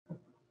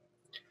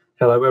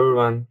Hello,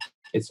 everyone.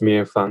 It's me,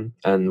 Irfan,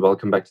 and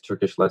welcome back to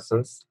Turkish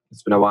Lessons.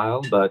 It's been a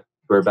while, but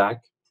we're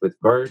back with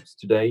verbs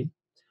today.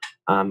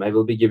 I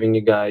will be giving you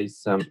guys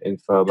some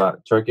info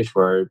about Turkish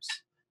verbs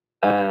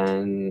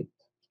and,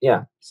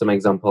 yeah, some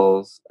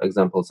example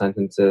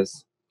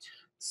sentences.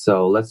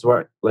 So let's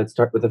start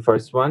with the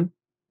first one,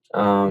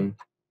 um,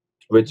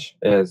 which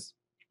is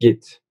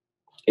git.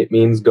 It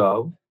means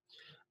go.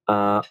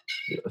 Uh,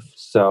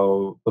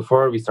 so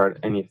before we start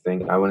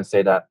anything, I want to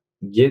say that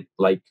git,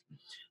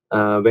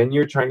 when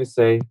you're trying to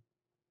say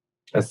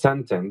a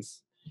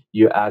sentence,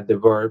 you add the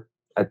verb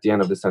at the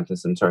end of the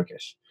sentence in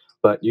Turkish.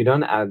 But you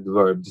don't add the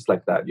verb just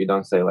like that. You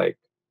don't say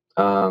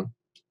uh,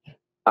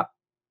 I,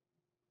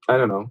 I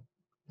don't know,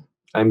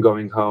 I'm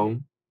going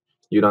home.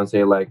 You don't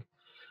say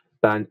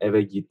ben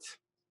eve git,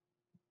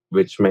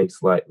 which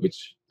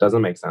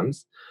doesn't make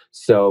sense.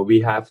 So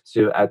we have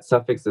to add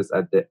suffixes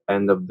at the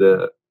end of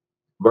the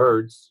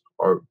words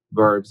or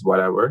verbs,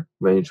 whatever,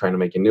 when you're trying to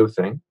make a new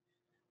thing.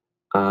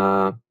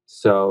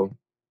 So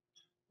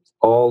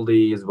all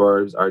these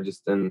verbs are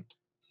just in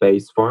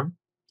base form.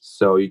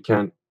 So you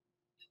can't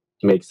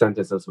make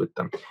sentences with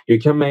them. You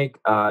can make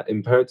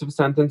imperative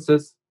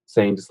sentences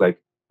saying just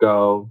like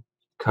go,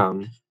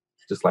 come,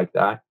 just like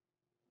that.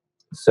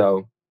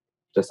 So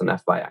just an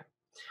FYI.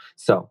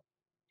 So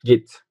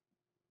git,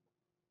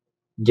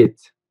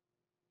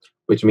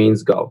 which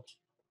means go.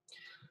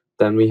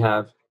 Then we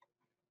have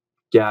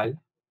gel,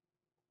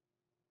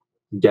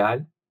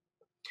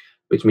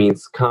 which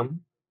means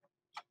come.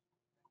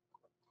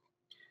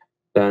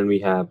 Then we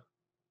have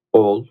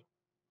ol,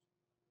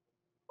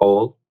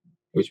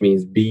 which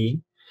means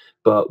be,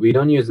 but we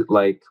don't use it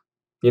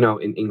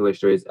in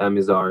English there is am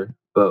is are,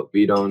 but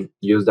we don't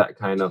use that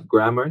kind of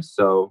grammar.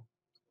 So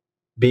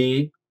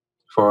be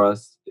for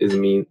us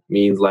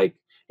means when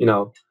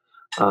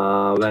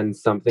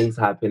something's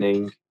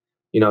happening,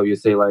 you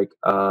say I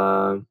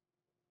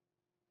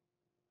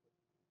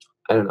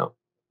don't know.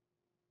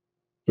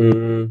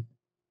 Mm,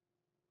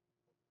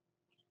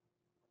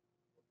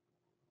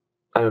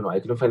 I don't know. I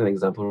couldn't find an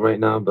example right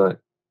now,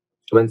 but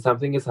when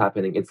something is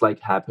happening, it's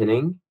like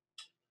happening,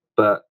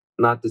 but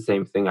not the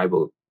same thing. I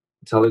will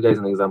tell you guys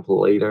an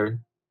example later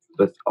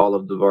with all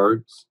of the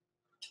words.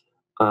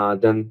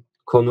 Then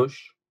konuş,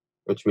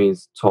 which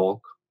means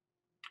talk.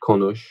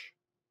 Konuş,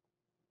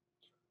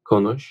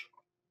 konuş.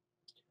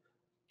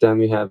 Then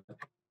we have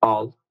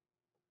al,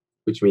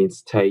 which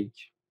means take.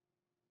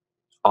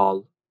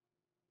 Al,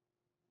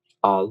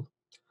 al.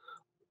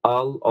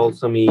 Al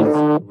also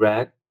means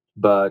red,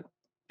 but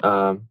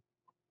um,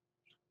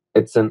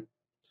 it's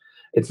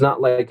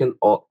not like an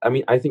old. I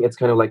mean, I think it's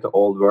kind of like an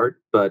old word,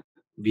 but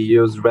we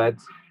use red.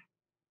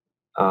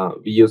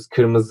 We use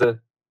kırmızı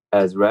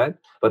as red,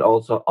 but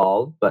also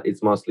al, but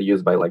it's mostly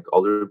used by like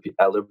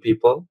elder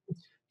people.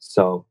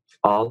 So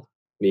al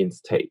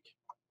means take.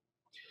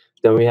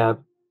 Then we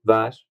have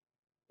ver,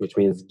 which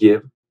means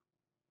give.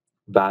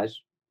 Ver,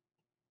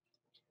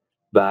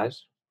 ver.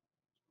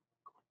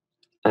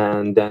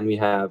 And then we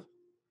have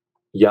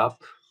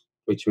yap,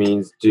 which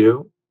means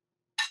do.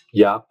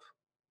 Yap,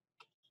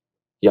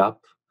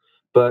 yap.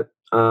 But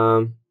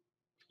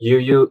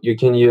you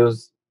can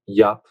use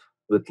yap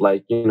with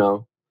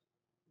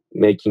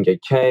making a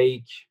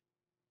cake.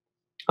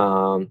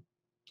 What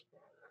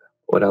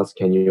else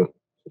can you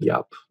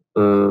yap?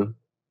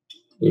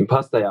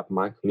 Pasta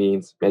yapmak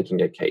means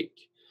making a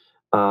cake.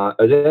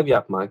 Ödev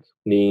yapmak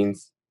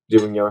means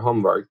doing your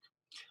homework.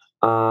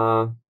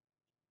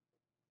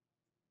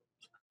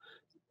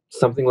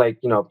 Something like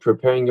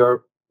preparing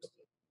your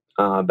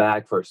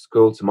bag for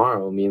school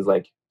tomorrow means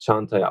like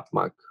çanta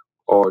yapmak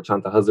or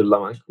çanta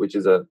hazırlamak, which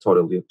is a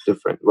totally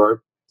different verb.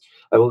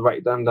 I will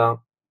write them down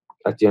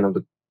at the end of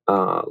the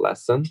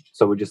lesson.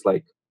 So we're just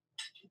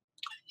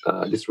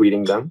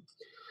reading them.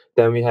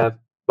 Then we have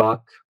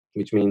bak,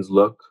 which means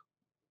look.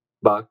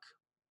 Bak,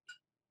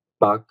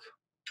 bak.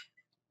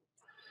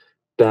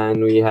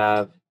 Then we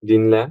have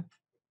dinle,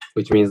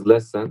 which means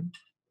listen.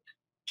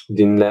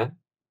 Dinle,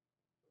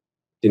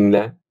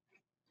 dinle.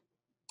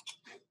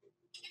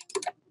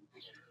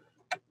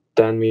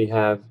 Then we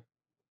have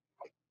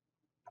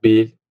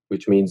bil,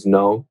 which means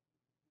know.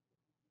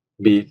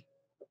 Bil,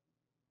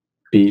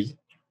 bil.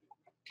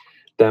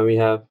 Then we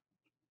have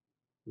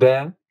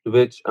de,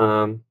 which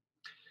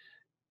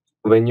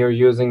when you're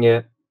using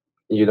it,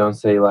 you don't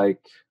say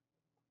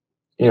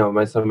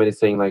when somebody's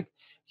saying like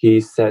he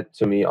said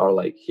to me or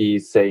like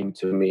he's saying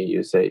to me,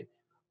 you say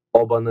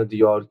o bana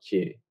diyor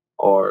ki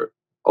or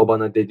o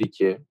bana dedi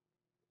ki.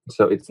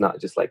 So it's not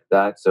just like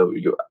that. So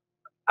you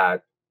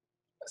add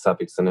a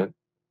suffix in it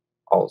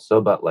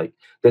also, but like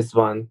this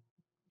one,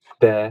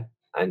 de,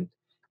 and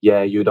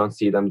yeah, you don't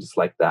see them just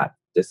like that.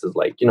 This is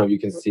like you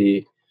can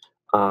see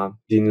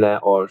dinle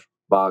or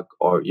bak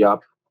or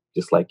yap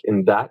just like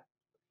in that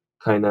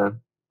kind of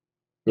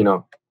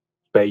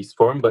base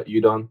form, but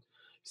you don't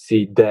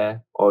see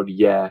de or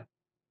yeah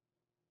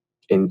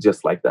in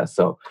just like that.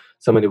 So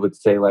somebody would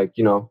say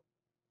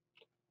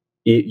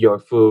eat your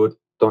food.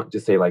 Don't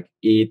just say like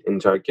eat in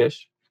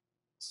Turkish.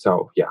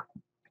 So yeah,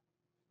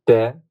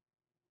 de,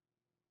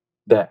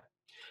 de.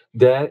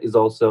 De is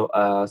also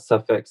a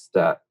suffix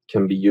that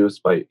can be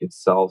used by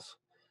itself.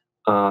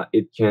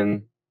 It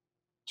can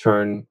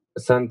turn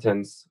a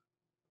sentence,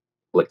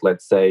 like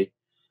let's say,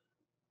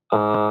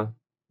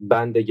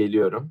 ben de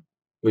geliyorum,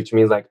 which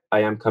means like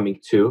I am coming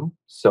to.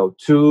 So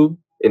to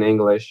in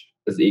English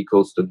is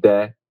equals to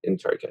de in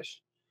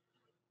Turkish.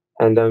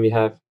 And then we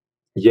have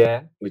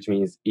ye, which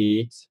means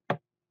eat.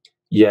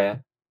 Yeah,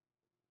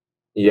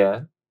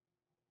 yeah.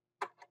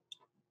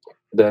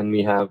 Then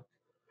we have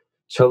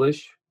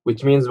çalış,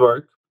 which means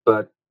work,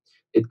 but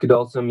it could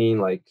also mean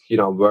like,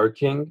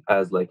 working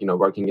as like,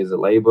 working as a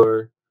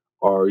labor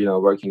or,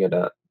 working at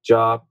a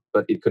job,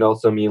 but it could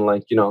also mean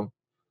like,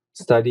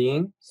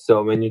 studying.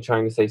 So when you're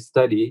trying to say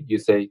study, you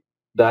say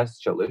ders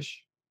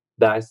çalış.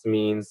 Ders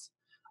means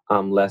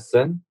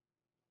lesson.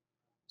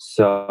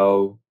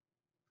 So,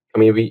 I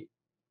mean,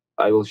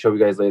 I will show you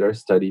guys later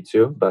study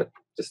too, but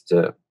just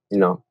to,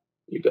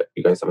 you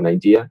guys have an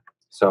idea.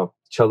 So,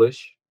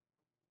 çalış,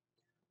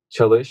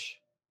 çalış.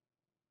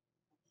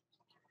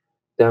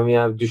 Then we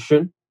have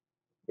düşün,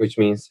 which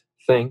means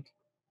think.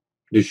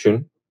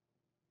 Düşün,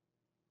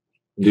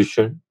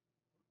 düşün.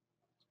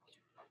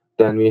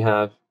 Then we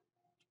have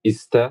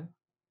iste,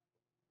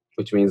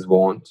 which means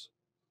want.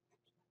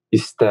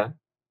 İste,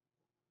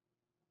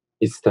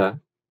 iste.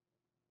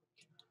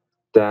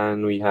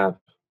 Then we have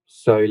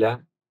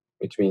söyle,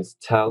 which means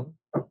tell.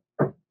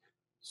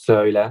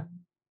 Söyle,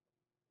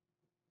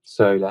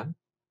 söyle.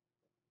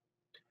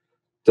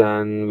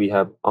 Then we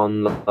have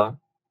anla,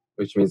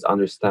 which means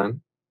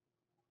understand.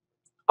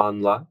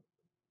 Anla,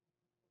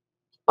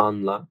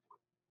 anla.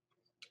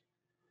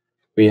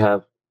 We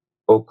have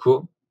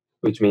oku,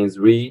 which means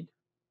read.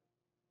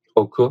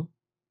 Oku,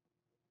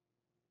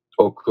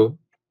 oku.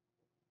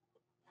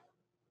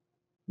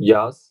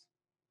 Yaz,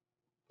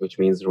 which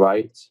means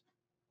write.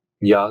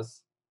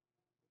 Yaz,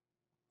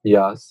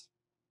 yaz.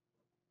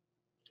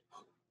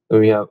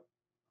 Then we have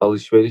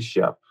alışveriş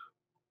yap.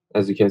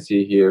 As you can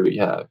see here, we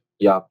have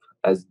yap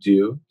as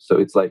do. So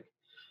it's like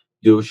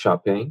do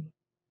shopping,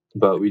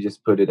 but we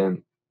just put it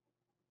in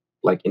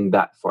like in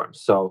that form.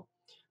 So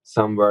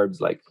some verbs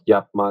like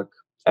yapmak,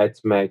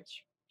 etmek,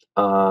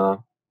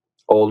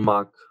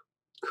 olmak,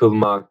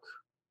 kılmak,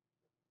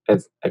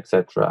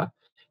 etc.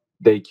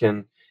 They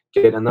can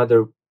get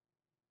another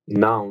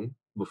noun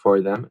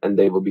before them and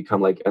they will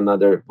become like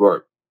another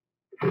verb,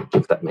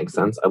 if that makes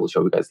sense. I will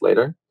show you guys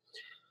later.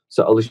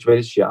 So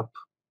alışveriş yap,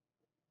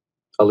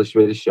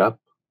 alışveriş yap.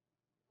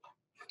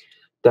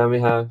 Then we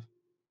have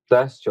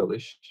ders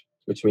çalış,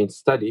 which means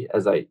study,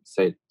 as I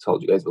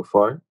told you guys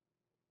before.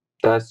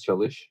 Ders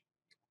çalış,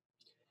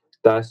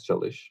 ders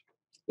çalış.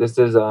 This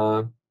is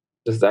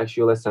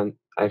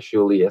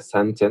actually a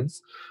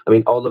sentence. I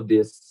mean, all of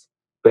these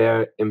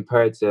bare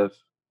imperative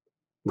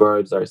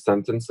verbs are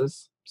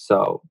sentences.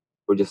 So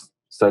we're just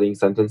studying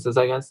sentences,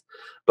 I guess.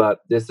 But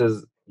ders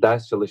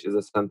çalış is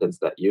a sentence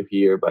that you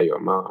hear by your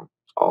mom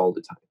all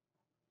the time.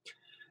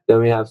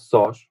 Then we have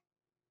sor,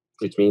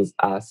 which means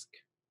ask.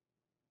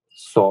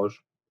 Sor,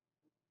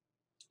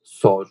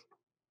 sor.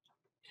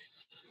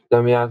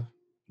 Then we have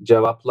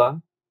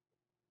cevapla,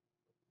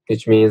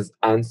 which means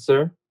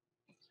answer.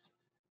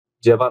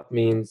 Cevap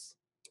means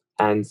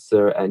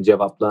answer, and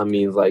cevapla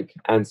means like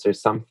answer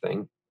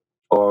something.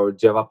 Or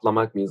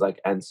cevaplamak means like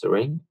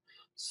answering.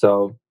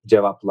 So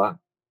cevapla,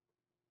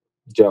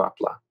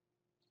 cevapla.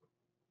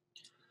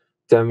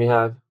 Then we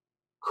have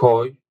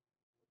koy,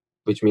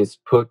 which means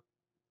put.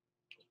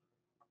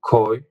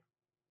 Koy,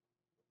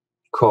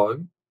 koy.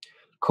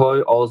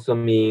 Koy also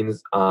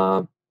means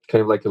kind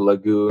of like a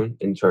lagoon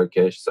in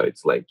Turkish. So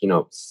it's like,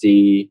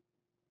 sea,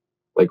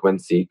 like when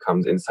sea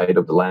comes inside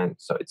of the land.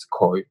 So it's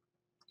koy.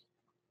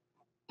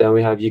 Then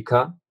we have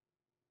yıka,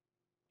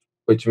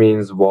 which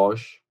means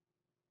wash.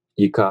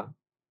 Yıka,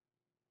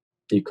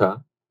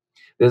 yıka.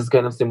 This is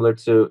kind of similar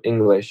to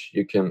English.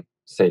 You can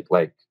say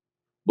like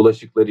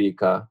bulaşıkları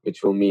yıka,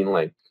 which will mean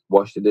like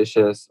wash the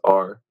dishes,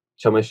 or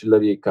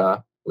çamaşırları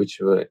yıka,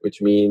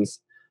 which means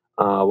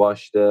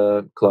wash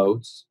the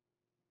clothes,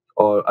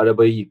 or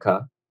arabayı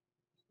yıka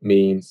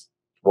means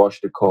wash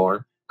the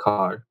car.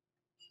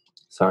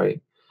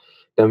 Sorry.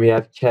 Then we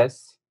have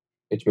kes,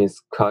 which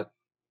means cut.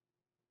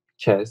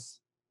 Kes,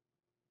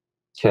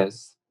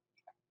 kes.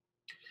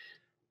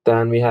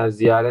 Then we have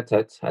ziyaret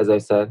et, as I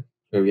said.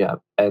 Here we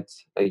have et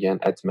again,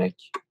 etmek.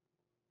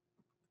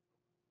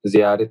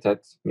 Ziyaret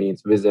et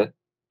means visit.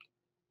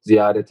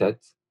 Ziyaret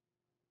et,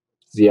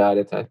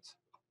 ziyaret et.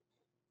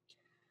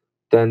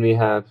 Then we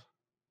have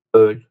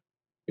öl,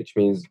 which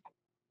means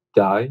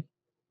die,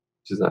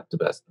 which is not the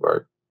best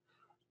word.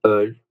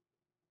 Öl,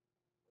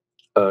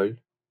 öl.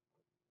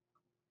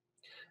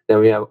 Then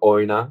we have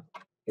oyna,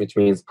 which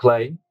means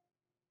play.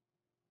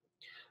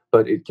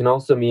 But it can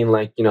also mean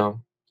like,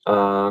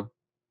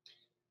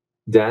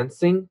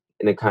 dancing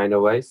in a kind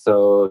of way.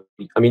 So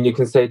I mean, you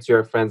can say to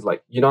your friends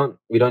like, we don't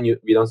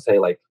say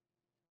like,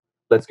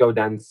 let's go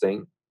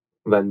dancing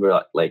when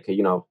we're like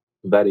a,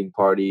 wedding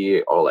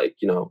party or like,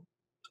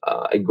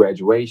 a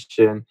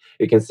graduation.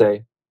 You can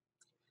say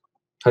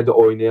hadi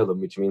oynayalım,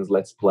 which means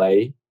let's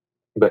play.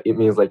 but it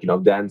means like,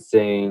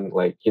 dancing,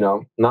 like,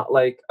 not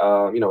like,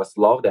 a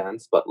slow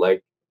dance, but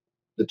like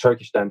the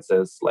Turkish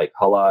dances like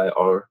halay,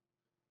 or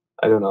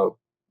I don't know,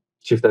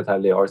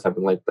 çiftetelli or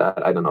something like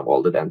that. I don't know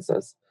all the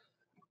dances.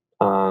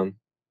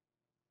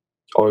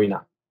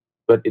 Oyna.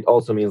 But it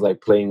also means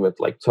like playing with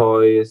like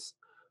toys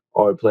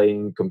or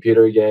playing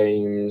computer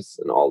games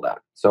and all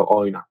that. So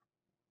oyna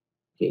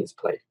means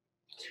play.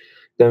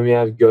 Then we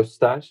have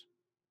göster,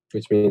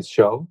 which means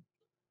show.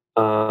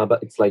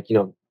 But it's like,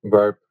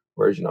 verb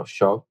version of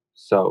show.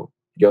 So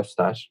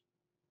göster,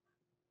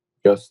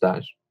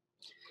 göster.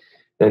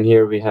 Then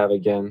here we have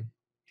again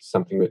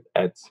something with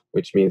et,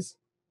 which means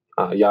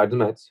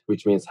yardım et,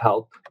 which means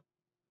help.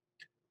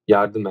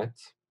 Yardım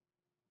et,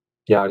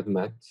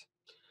 yardım et.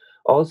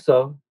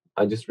 Also,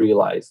 I just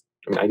realized,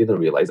 I didn't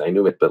realize, I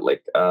knew it, but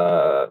like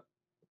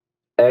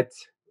et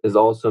is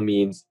also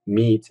means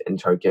meat in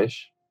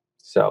Turkish.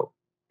 So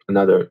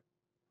another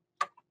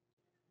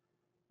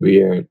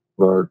weird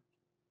word.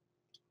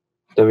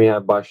 Then we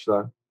have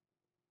başla,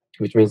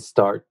 which means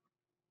start.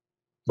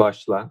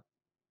 Başla,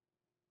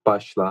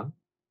 başla.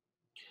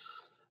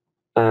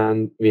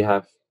 And we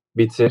have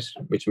bitir,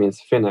 which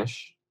means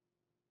finish.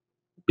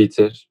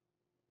 Bitir,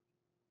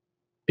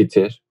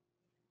 bitir.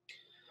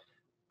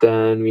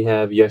 Then we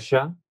have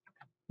yaşa,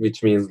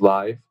 which means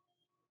live.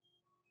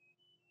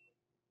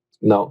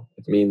 No,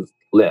 it means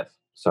live.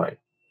 Sorry.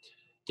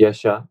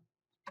 Yaşa,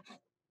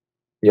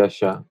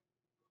 yaşa.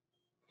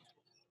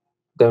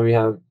 Then we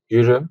have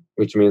yürü,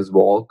 which means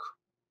walk.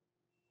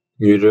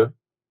 Yürü,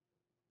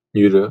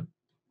 yürü.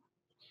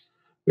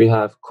 We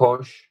have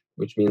koş,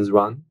 which means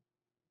run.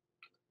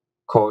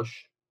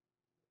 Koş,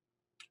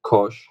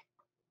 koş.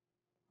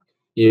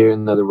 Here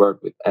another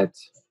word with et.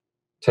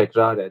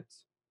 Tekrar et,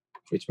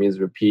 which means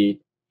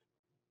repeat.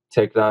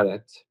 Tekrar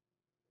et,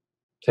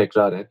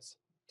 tekrar et.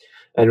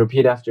 And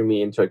repeat after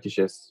me in Turkish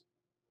is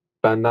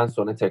benden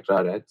sonra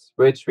tekrar et,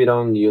 which we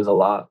don't use a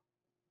lot.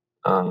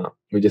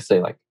 We just say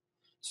like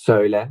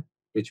söyle,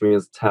 which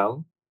means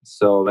tell.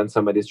 So when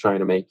somebody's trying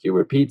to make you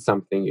repeat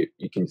something,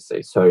 you can just say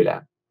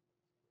söyle.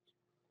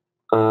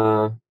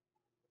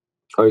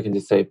 Or you can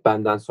just say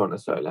benden sonra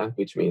söyle,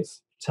 which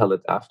means tell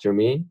it after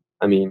me.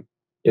 I mean,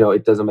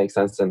 it doesn't make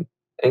sense in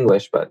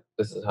English, but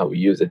this is how we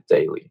use it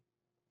daily.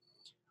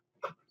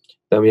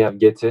 Then we have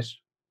getir,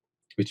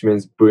 which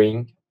means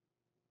bring.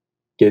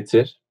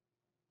 Getir,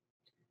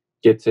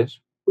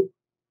 getir.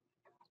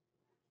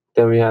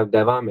 Then we have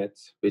devam et,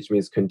 which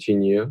means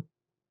continue.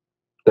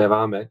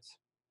 Devam et,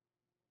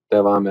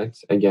 devam et.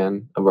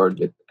 Again, a word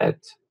with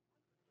et.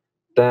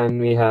 Then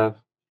we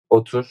have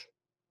otur,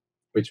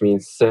 which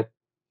means sit.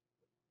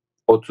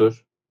 Otur,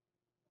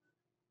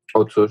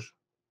 otur.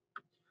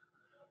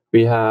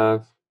 We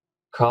have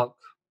kalk,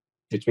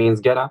 which means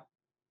get up.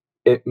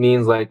 It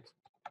means like,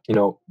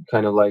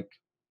 kind of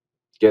like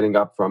getting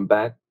up from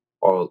bed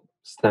or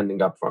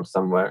standing up from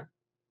somewhere.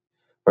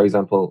 For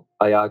example,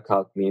 ayağa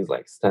kalk means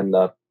like stand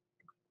up.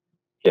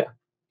 Yeah.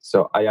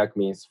 So ayak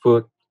means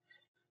foot.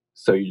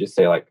 So you just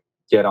say like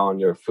get on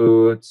your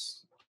foot.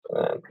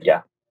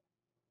 Yeah.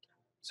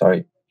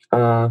 Sorry.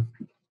 Then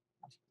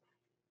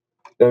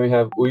we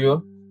have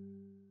uyu,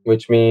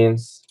 which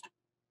means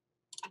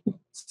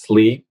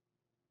sleep.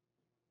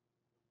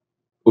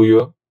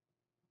 Uyu,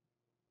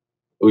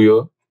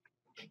 uyu.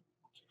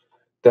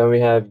 Then we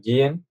have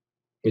giyin,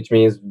 which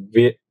means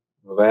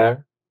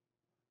wear.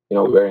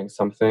 Wearing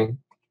something,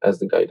 as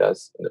the guy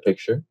does in the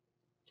picture.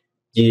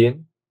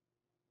 Giyin,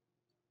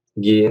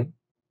 giyin.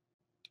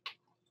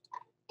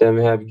 Then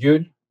we have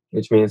gül,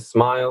 which means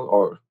smile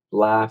or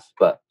laugh,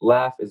 but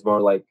laugh is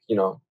more like,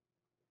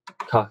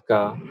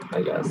 kahkaha,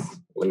 I guess.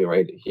 Let me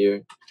write it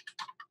here.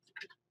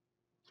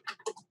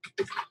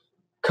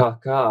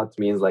 Kahkaha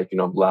means like,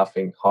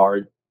 laughing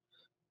hard.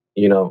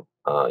 You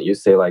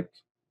say like,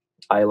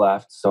 I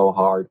laughed so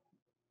hard.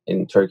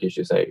 In Turkish,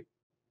 you say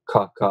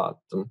kahkaha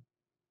attım.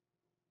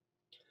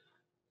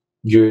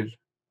 Gül,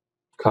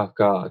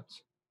 kahkaha at.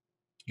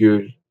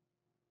 Gül,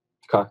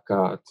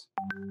 kahkaha at.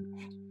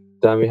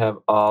 Then we have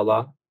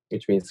ağla,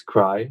 which means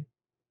cry.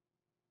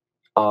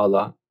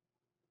 Ağla,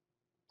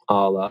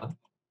 ağla.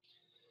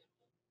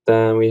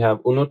 Then we have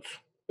unut,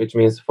 which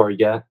means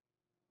forget.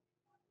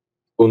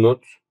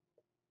 Unut,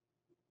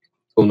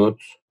 unut.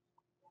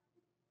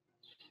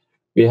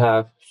 We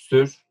have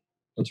sür,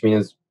 which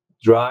means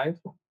drive.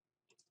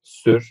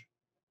 Sür,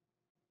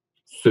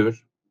 sür.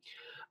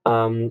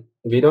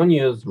 We don't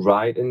use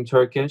ride in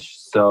Turkish,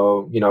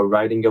 so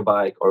riding a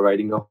bike or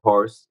riding a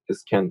horse,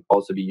 this can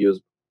also be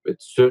used with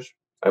sür.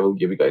 I will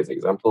give you guys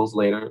examples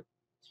later.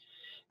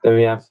 Then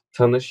we have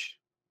tanış,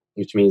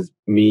 which means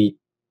meet.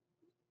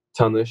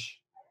 Tanış,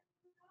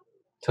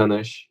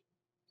 tanış.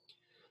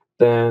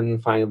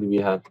 Then finally we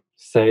have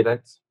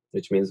seyret,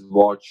 which means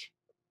watch.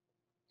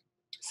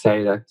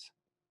 Seyret,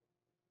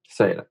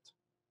 seyret.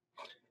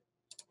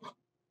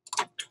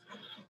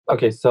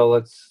 Okay, so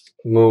let's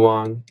move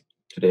on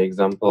to the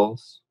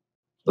examples.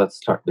 Let's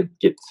start with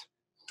git.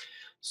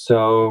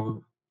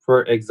 So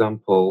for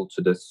example,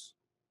 to this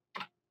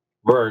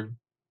word,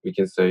 we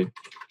can say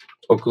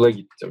okula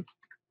gittim.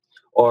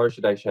 Or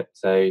should I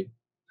say,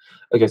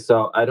 okay,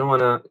 so I don't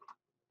want to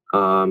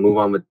move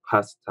on with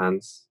past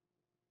tense.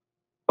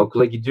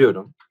 Okula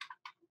gidiyorum,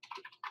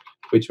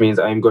 which means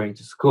I'm going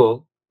to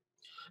school.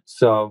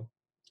 So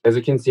as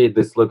you can see,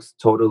 this looks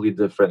totally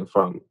different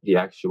from the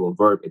actual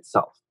verb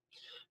itself.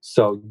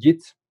 So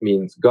git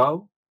means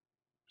go,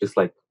 just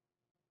like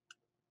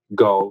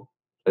go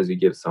as you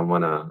give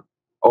someone a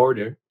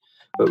order.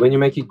 But when you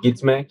make it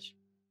gitmek,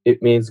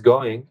 it means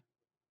going.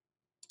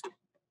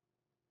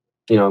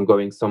 You know, I'm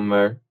going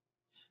somewhere.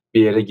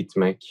 Bir yere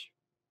gitmek.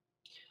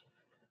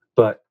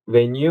 But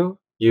when you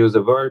use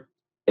a verb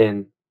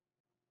in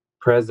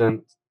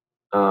present,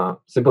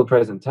 simple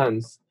present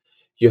tense,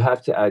 you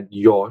have to add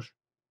your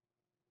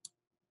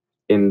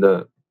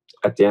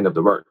at the end of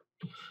the word.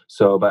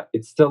 So, but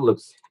it still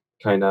looks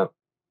kind of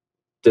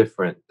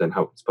different than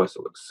how it's supposed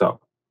to look. So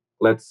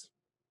let's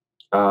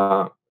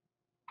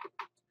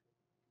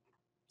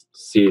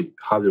see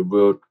how the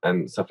root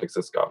and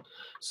suffixes go.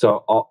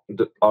 So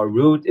our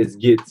root is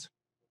git.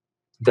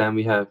 Then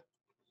we have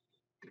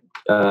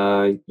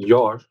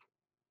your,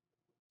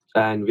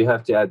 and we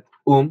have to add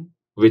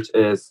which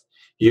is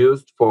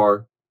used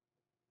for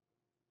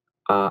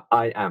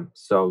I am.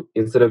 So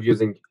instead of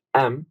using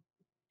am,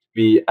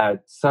 we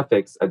add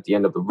suffix at the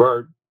end of the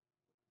word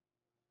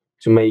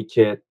to make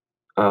it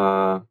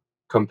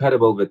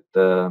compatible with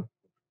the,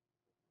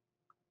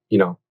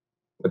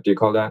 what do you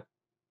call that?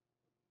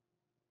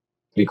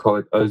 We call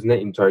it özne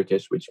in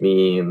Turkish, which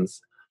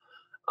means,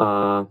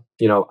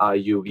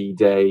 IUV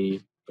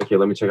day. Okay,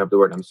 let me check up the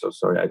word. I'm so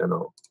sorry. I don't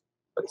know.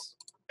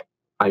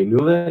 I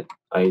knew it.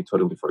 I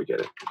totally forget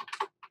it.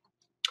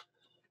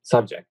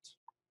 Subject.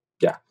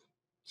 Yeah.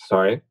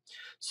 Sorry.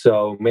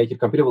 So make it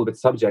compatible with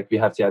subject. We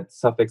have to add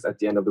suffix at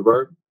the end of the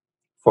word.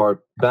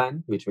 For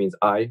ben, which means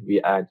I, we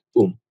add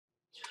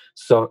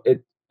So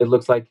it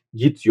looks like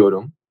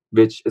gidiyorum,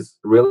 which is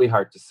really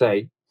hard to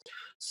say.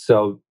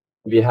 So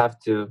we have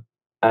to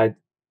add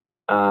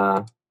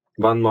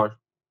one more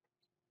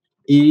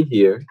E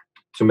here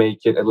to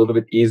make it a little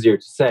bit easier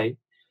to say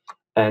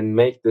and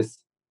make this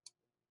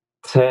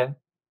T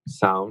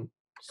sound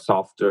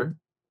softer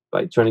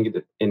by turning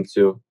it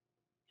into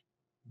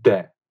D.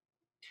 I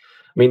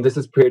mean, this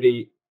is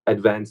pretty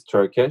advanced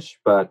Turkish,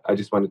 but I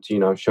just wanted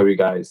to, show you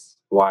guys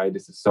why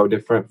this is so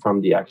different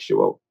from the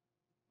actual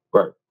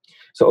verb.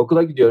 So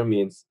okula gidiyorum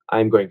means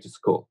I'm going to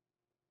school.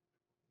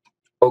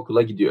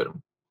 Okula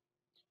gidiyorum.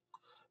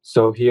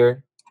 So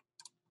here,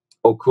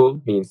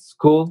 okul means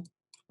school.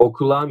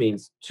 Okula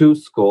means to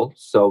school.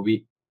 So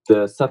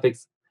the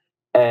suffix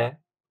e,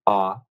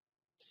 a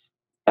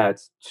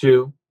adds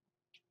to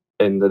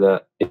into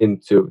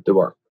the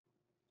verb.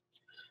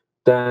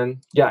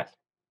 Then gel.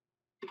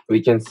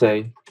 We can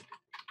say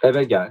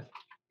eve gel,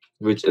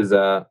 which is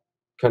a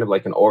kind of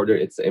like an order.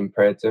 It's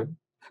imperative.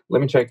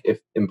 Let me check if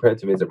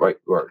imperative is the right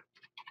word.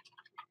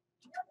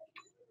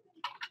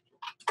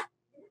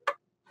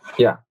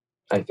 Yeah,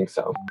 I think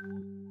so.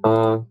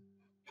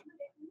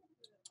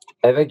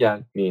 Eve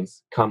gel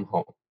means come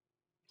home.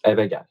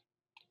 Eve gel.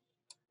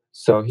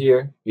 So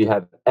here we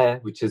have e,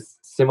 which is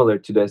similar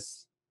to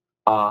this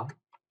a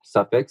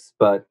suffix,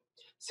 but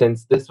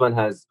since this one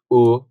has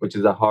u, which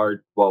is a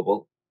hard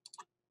vowel,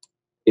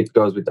 it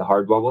goes with the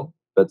hard vowel.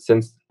 But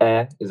since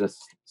e is a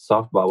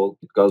soft vowel,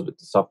 it goes with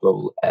the soft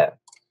vowel e.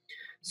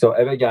 So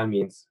eve gel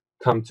means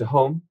come to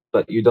home,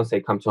 but you don't say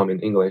come to home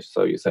in English,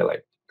 so you say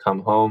like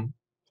come home.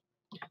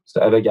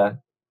 So eve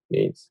gel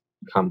means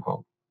come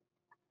home.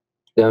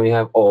 Then we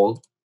have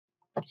all.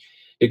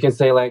 You can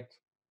say like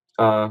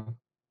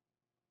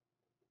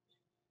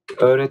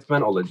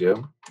öğretmen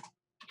olacağım,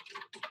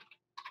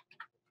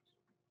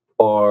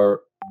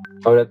 or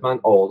öğretmen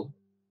ol,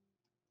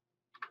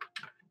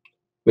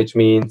 which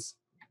means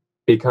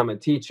become a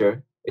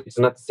teacher. It's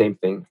not the same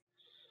thing,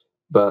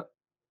 but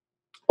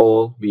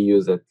all, we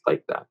use it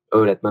like that.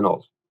 Öğretmen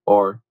ol,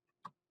 or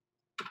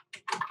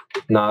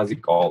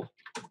nazik ol,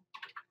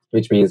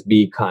 which means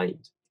be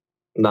kind.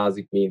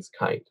 Nazik means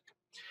kind.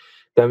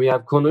 Then we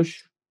have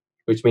konuş,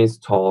 which means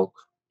talk.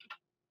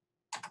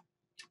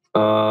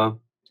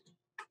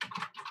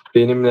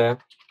 Benimle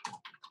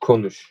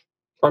konuş,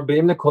 or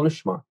benimle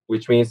konuşma,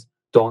 which means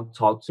don't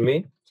talk to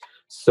me.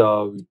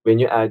 So when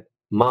you add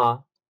ma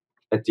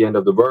at the end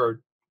of the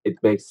word,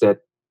 it makes it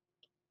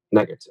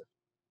negative.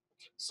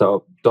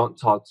 So don't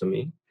talk to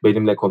me.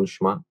 Benimle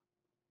konuşma.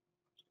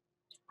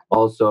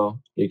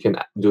 Also, you can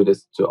do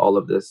this to all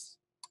of this.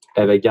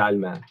 Eve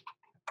gelme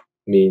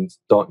means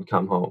don't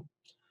come home.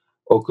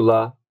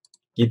 Okula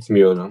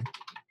gitmiyorum,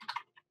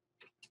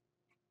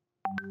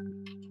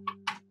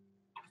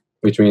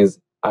 which means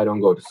I don't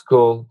go to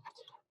school.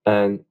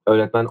 And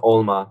öğretmen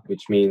olma,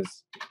 which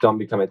means don't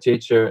become a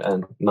teacher.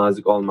 And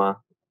nazik olma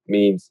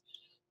means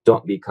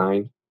don't be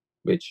kind,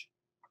 which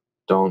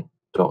don't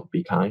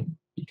be kind,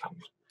 be kind.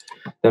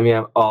 Then we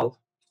have al.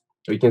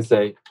 We can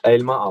say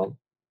elma al,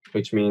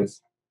 which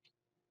means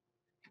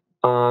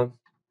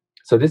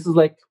so this is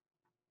like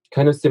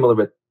kind of similar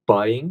with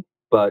buying,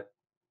 but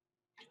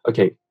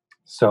okay,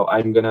 so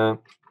I'm gonna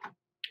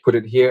put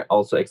it here,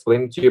 also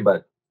explain it to you,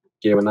 but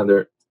give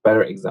another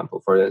better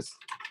example for this.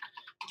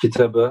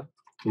 Kitabı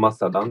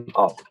masadan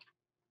al.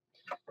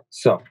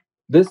 So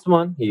this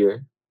one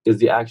here is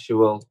the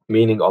actual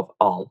meaning of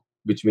al,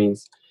 which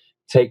means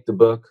take the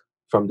book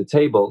from the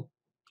table.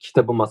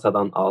 Kitabı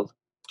masadan al.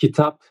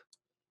 Kitap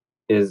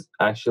is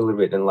actually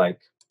written like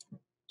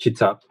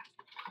kitap,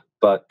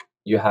 but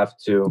you have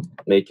to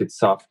make it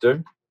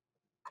softer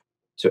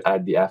to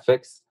add the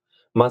affix.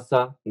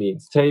 Masa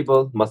means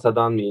table.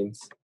 Masadan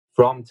means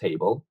from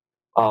table.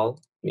 Al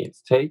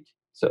means take.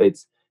 So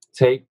it's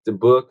take the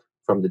book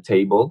from the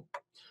table.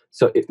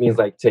 So it means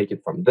like take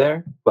it from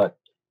there. But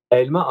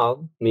elma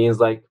al means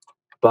like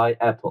buy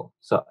apple.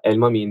 So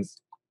elma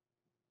means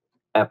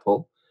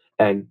apple,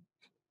 and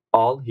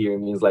al here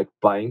means like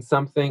buying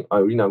something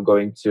or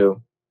going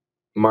to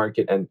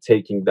market and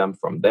taking them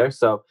from there.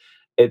 So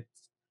it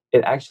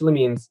it actually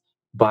means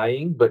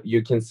buying, but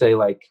you can say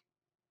like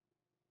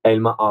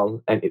elma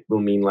al and it will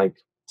mean like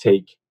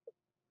take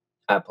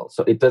apple.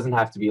 So it doesn't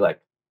have to be like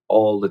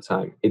all the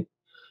time.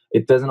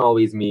 It doesn't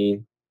always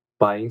mean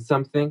buying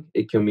something.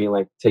 It can mean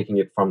like taking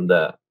it from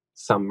the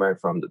somewhere,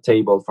 from the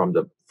table, from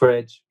the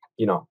fridge.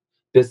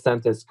 This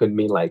sentence could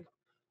mean like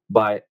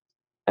buy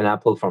an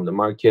apple from the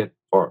market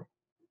or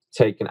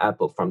take an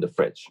apple from the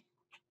fridge.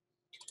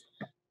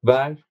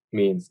 Ver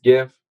means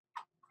give.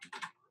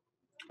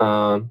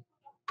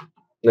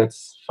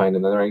 Let's find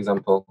another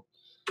example.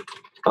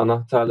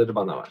 Anahtarları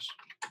bana ver.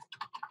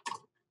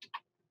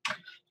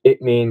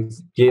 It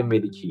means give me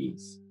the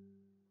keys.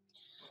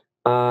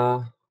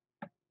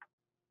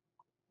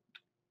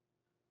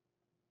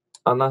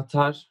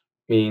 Anahtar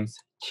means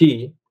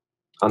key.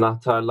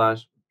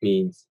 Anahtarlar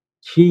means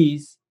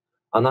keys.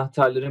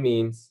 Anahtarları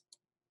means,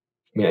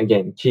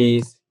 again,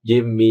 keys.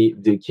 Give me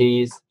the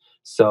keys.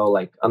 So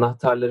like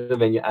anahtarları,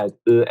 when you add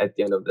at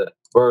the end of the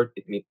word,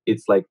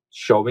 it's like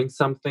showing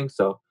something.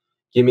 So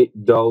give me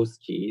those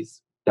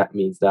keys. That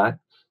means that.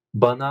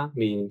 Bana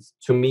means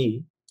to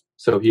me.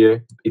 So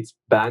here it's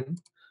ben,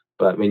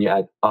 but when you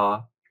add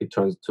a, it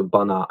turns to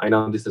bana. I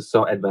know this is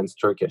so advanced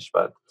Turkish,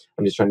 but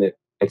I'm just trying to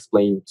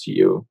explain to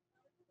you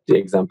the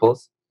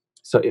examples.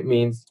 So it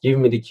means give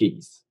me the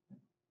keys.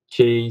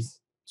 Keys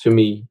to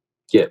me,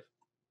 give.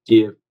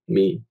 Give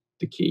me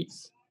the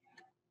keys.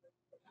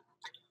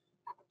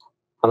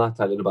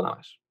 Anahtarları bana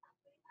ver.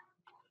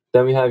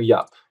 Then we have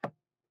yap.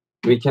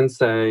 We can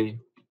say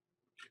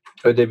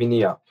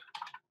ödevini yap,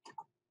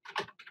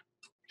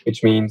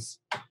 which means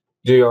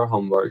do your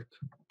homework.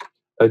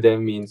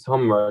 Ödev means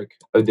homework.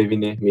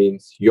 Ödevini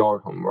means your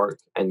homework.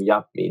 And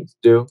yap means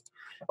do.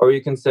 Or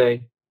you can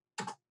say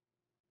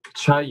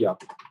çay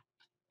yap,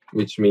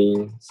 which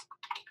means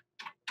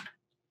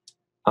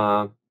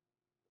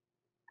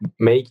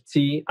make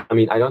tea. I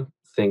mean, I don't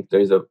think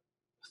there's a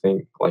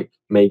thing like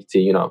make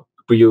tea,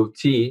 brew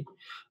tea.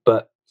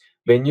 But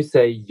when you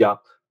say yap,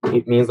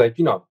 it means like,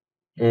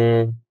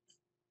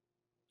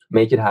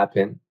 make it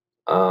happen,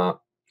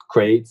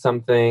 create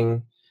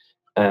something.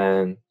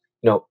 And,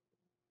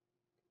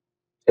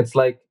 it's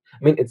like,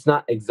 it's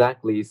not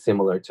exactly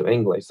similar to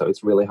English, so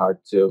it's really hard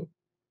to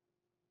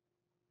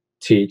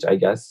teach, I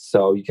guess.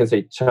 So you can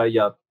say çay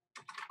yap,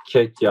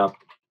 kek yap.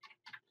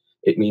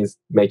 It means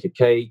make a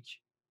cake.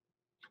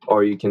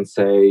 Or you can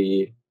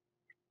say,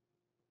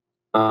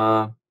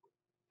 I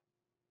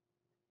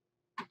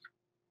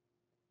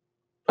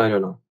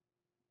don't know.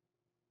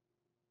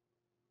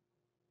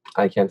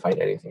 I can't find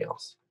anything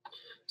else.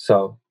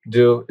 So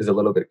do is a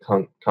little bit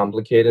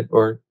complicated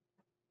word.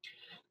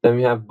 Then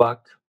we have bak,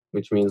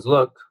 which means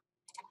look.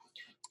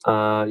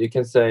 You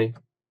can say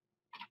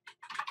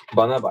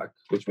bana bak,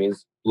 which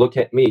means look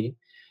at me,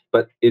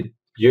 but it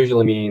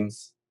usually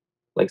means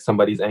like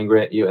somebody's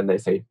angry at you and they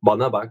say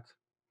bana bak.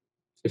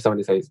 If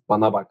somebody says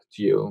bana bak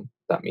to you,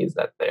 that means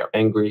that they are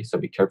angry, so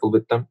be careful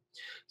with them.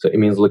 So it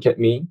means look at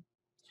me.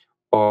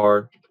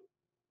 Or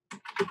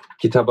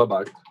kitaba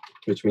bak,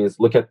 which means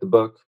look at the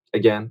book.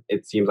 Again,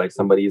 it seems like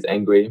somebody is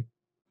angry,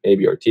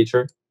 maybe your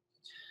teacher.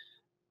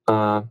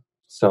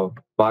 So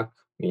bak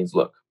means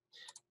look.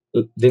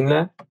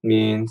 Dinle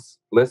means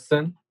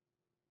listen.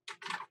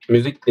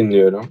 Müzik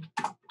dinliyorum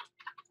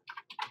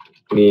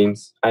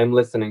means I'm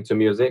listening to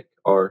music,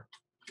 or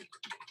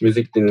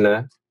müzik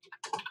dinle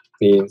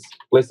means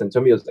listen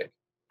to music.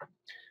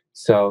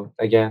 So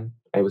again,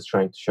 I was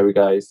trying to show you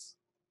guys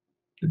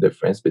the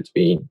difference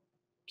between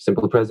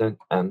simple present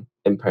and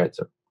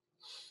imperative.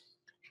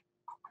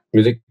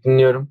 Müzik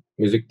dinliyorum,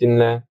 müzik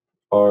dinle,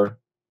 or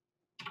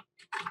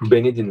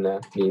beni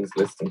dinle means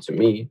listen to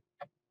me.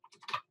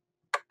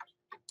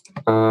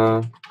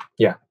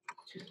 Yeah.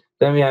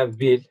 Then we have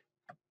bil.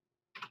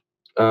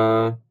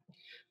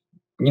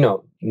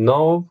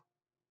 No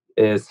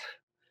is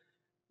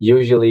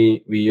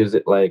usually we use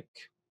it like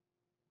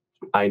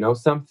I know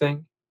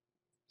something.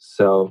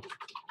 So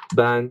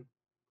ben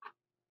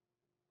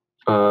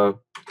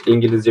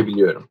İngilizce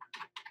biliyorum.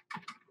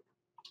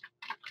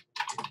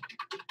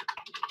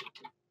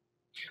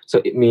 So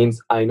it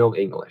means I know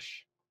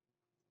English.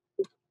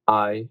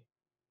 I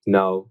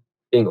know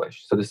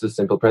English. So this is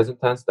simple present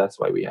tense. That's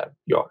why we have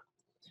your.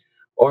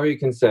 Or you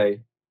can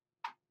say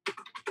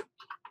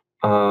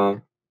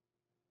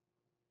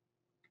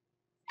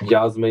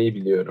Yazmayı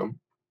biliyorum.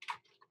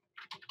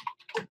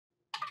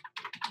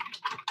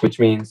 Which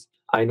means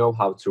I know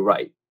how to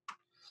write.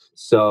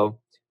 So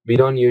we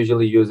don't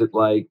usually use it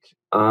like,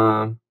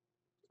 I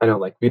know,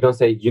 like we don't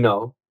say, you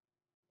know,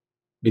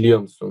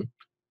 biliyor musun,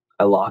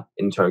 a lot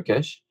in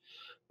Turkish.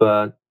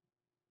 But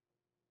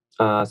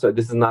so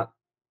this is not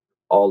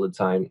all the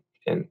time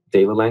in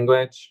daily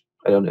language.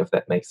 I don't know if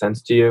that makes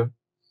sense to you.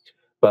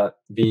 But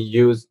we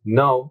use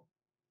know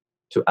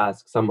to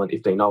ask someone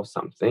if they know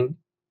something,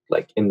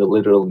 like in the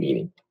literal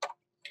meaning.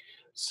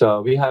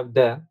 So we have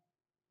de,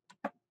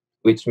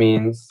 which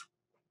means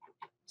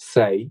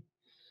say,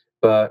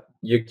 but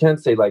you can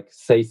say like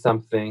say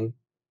something.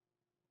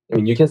 I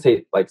mean, you can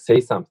say like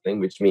say something,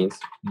 which means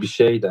bir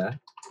şey de.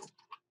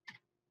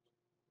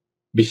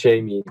 Bir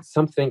şey means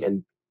something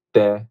and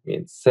de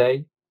means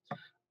say.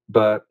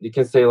 But you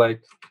can say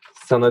like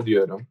sana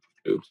diyorum.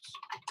 Oops.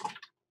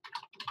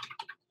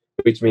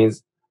 Which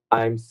means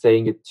I'm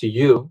saying it to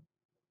you.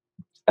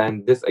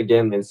 And this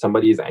again means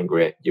somebody is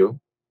angry at you.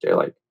 They're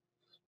like,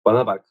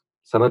 bana bak,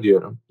 sana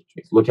diyorum. Which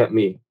means look at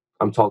me.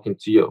 I'm talking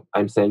to you.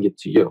 I'm saying it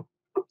to you.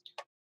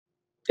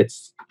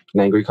 It's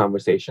an angry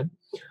conversation.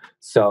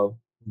 So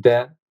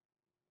that,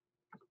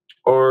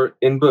 or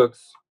in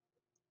books,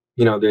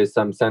 you know, there's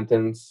some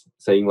sentence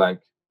saying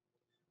like,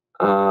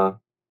 I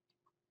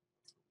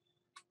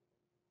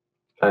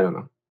don't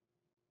know,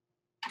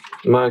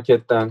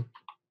 marketten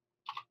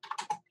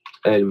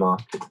elma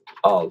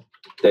al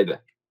dedi.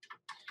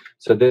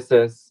 So this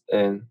is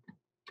in,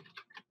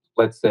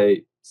 let's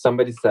say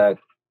somebody said,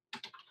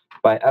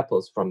 buy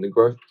apples from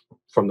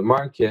the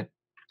market.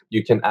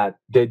 You can add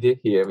dedi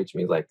here, which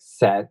means like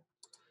said.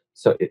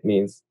 So it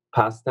means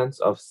past tense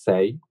of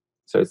say.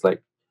 So it's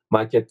like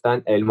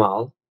marketten elma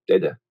al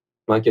dedi.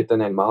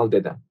 Marketten elma al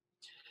dedi.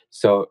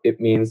 So it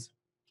means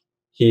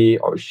he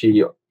or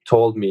she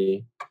told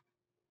me.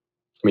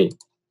 I mean,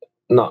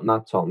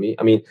 not told me.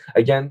 I mean,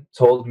 again,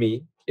 told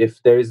me.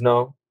 If there is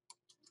no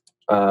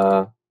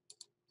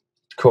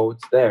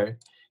quotes there,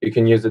 you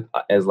can use it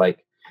as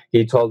like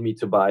he told me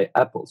to buy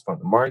apples from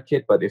the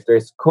market. But if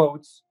there's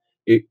quotes,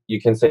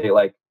 you can say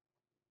like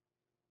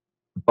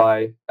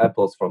buy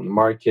apples from the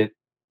market.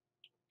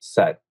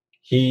 Said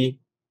he,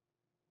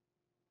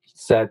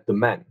 said the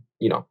man.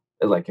 You know,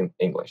 like in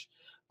English,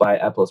 buy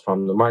apples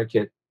from the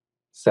market.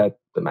 Said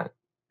the man.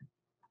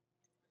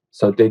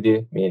 So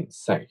dedi means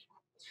say.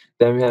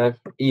 Then we have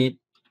eat,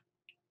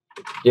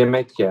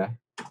 yemek ye,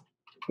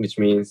 which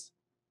means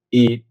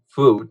eat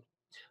food.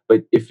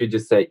 But if you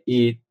just say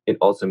eat, it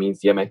also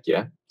means yemek ye,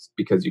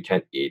 because you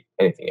can't eat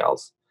anything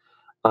else.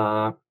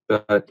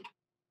 But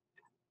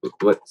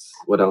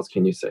what else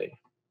can you say?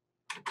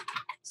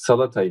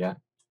 Salata ye,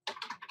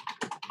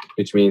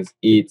 which means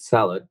eat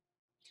salad,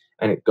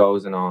 and it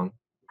goes on.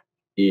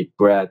 Eat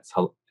bread,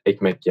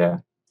 ekmek ye,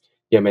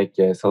 yemek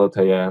ye,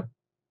 salata ye.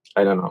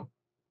 I don't know.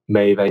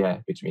 Meyve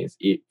ye, which means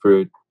eat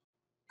fruit.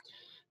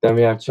 Then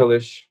we have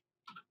çalış.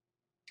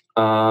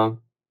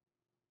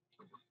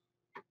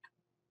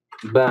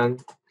 Ben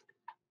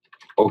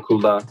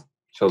okulda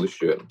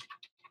çalışıyorum,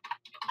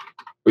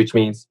 which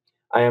means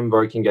I am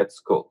working at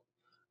school.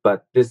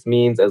 But this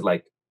means as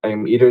like I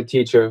am either a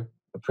teacher,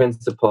 a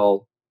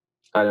principal,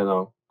 I don't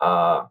know,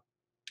 a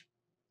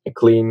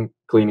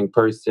cleaning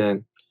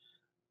person,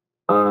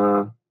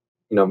 you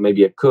know,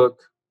 maybe a cook.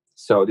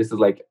 So this is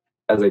like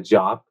as a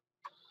job.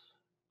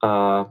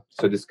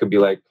 So this could be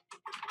like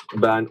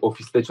ben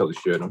ofiste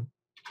çalışıyorum.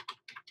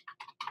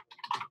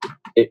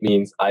 It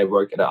means I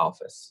work at an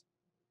office.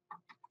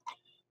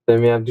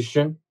 Then we have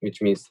düşün,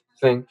 which means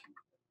think.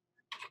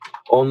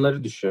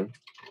 Onları düşün.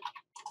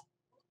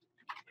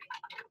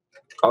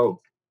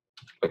 Oh,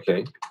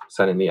 okay.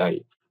 Suddenly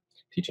I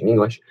teaching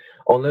English.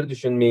 Onları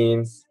düşün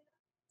means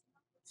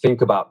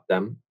think about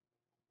them.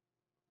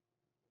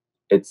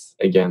 It's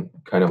again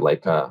kind of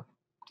like a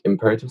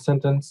imperative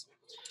sentence.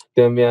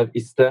 Then we have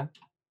iste.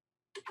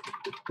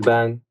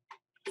 Ben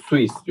su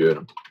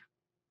istiyorum.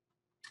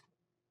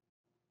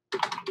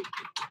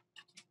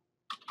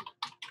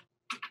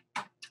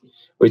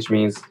 Which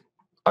means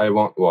I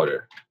want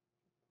water.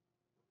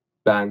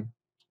 Ben,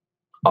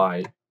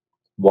 I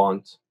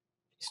want,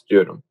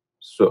 istiyorum,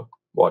 su,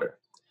 water.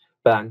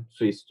 Ben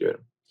su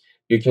istiyorum.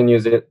 You can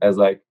use it as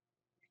like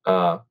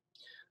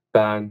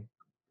ben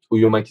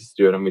uyumak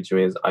istiyorum, which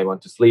means I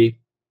want to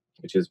sleep,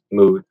 which is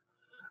mood.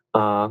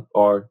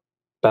 Or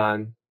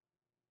ben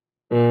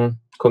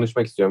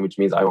konuşmak istiyorum, which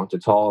means I want to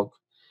talk,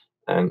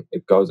 and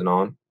it goes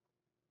on.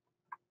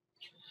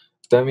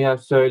 Then we have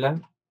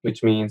söyle,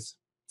 which means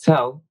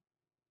tell.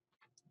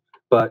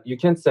 But you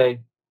can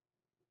say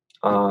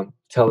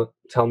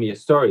tell me a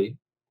story,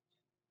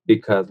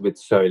 because with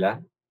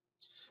söyle,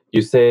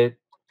 you say it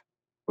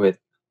with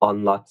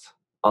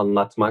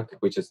anlatmak,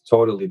 which is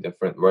totally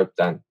different word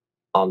than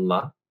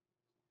anla.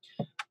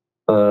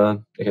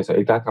 Okay, so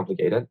it got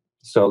complicated.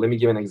 So let me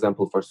give an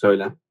example for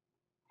söyle.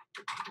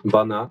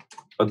 Bana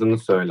adını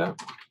söyle,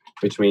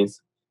 which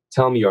means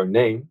tell me your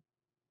name,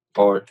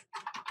 or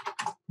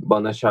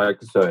bana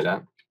şarkı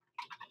söyle,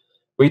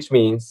 which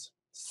means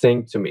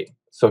sing to me.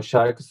 So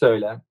şarkı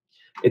söyle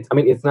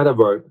it's not a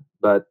verb,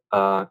 but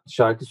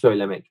şarkı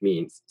söylemek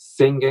means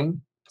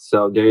singing.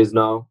 So there is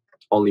no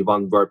only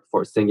one verb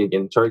for singing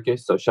in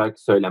Turkish. So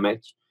şarkı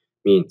söylemek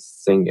means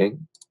singing.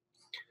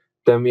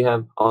 Then we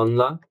have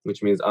anla,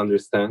 which means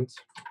understand.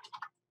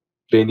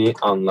 Beni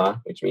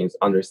anla, which means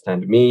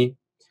understand me.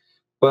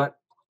 But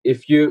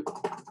if you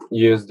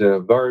use the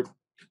verb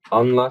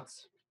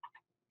anlat,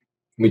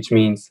 which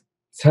means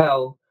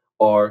tell,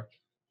 or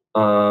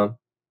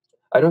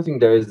I don't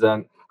think there is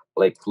an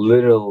like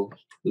literal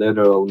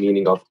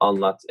meaning of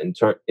anlat in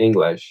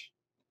English.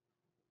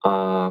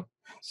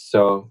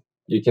 So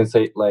you can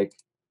say like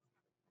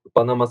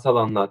bana masal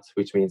anlat,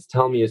 which means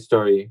tell me a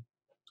story,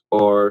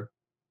 or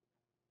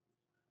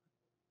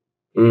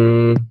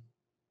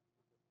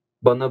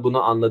bana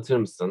bunu anlatır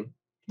mısın,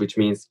 which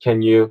means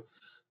can you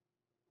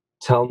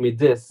tell me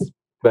this?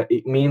 But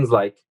it means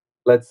like,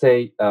 let's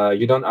say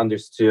you don't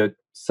understood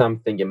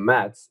something in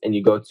maths and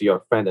you go to your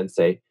friend and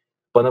say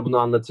bana bunu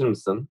anlatır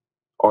mısın,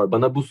 or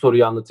bana bu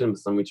soruyu anlatır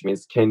mısın, which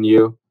means can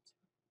you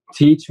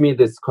teach me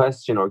this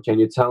question, or can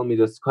you tell me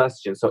this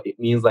question? So it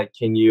means like,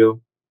 can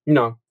you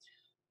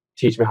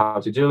teach me how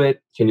to do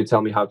it? Can you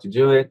tell me how to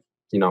do it?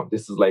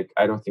 This is like,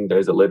 I don't think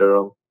there's a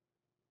literal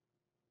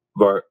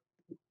verb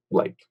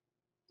like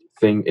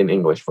thing in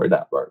English for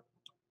that verb.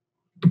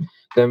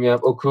 Then we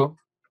have oku,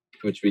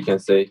 which we can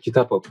say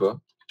kitap oku,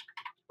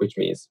 which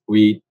means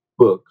read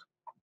book,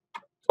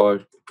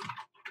 or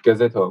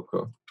gazete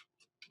oku,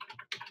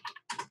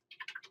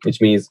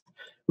 which means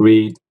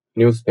read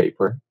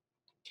newspaper.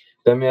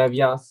 Then we have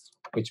yaz,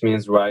 which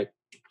means write.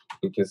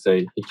 You can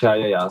say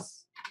hikaye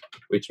yaz,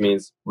 which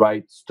means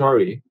write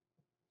story.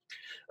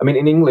 I mean,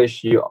 in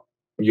English, you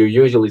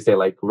usually say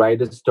like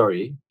write a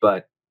story,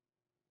 but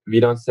we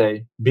don't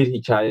say bir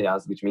hikaye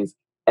yaz, which means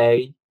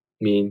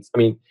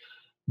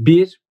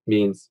bir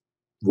means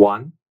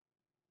one.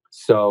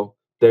 So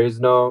there is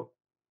no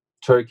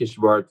Turkish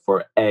word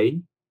for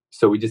a.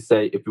 So we just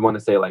say, if we want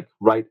to say like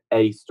write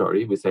a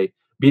story, we say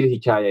bir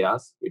hikaye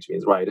yaz, which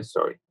means write a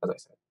story, as I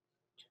said.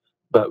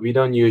 But we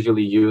don't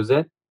usually use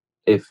it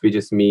if we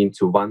just mean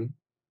to one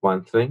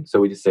thing. So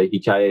we just say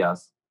hikaye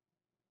yaz.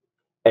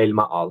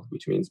 Elma al,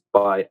 which means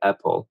buy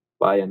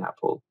an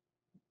apple.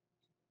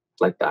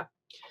 Like that.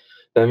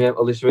 Then we have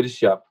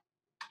alışveriş yap.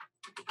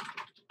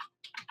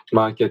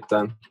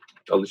 Marketten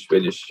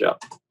alışveriş yap.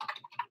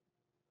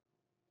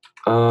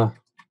 I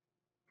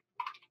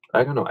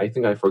don't know. I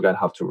think I forgot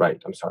how to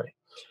write. I'm sorry.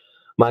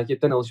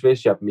 Marketten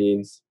alışveriş yap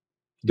means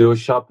do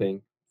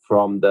shopping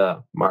from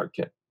the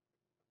market.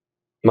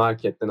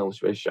 Marketten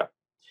alışveriş yap.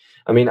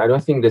 I mean, I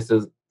don't think this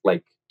is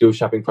like do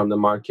shopping from the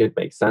market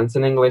makes sense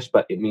in English,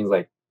 but it means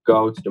like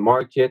go to the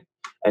market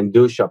and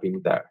do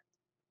shopping there.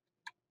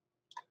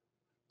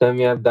 Then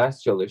we have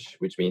ders çalış,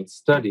 which means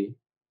study.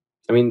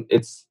 I mean,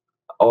 it's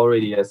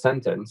already a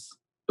sentence,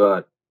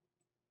 but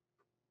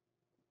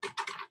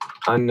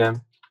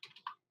annem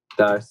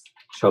ders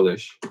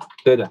çalış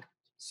dedi.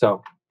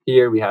 So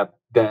here we have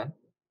de.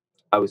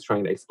 I was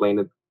trying to explain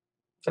it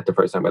at the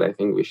first time, but I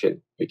think we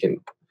can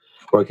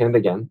work on it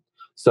again.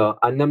 So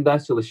annem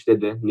ders çalış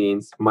dedi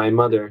means my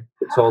mother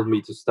told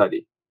me to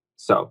study.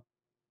 So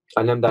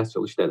annem ders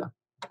çalış dedi.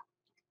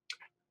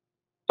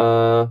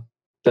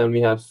 Then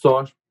we have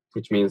sor,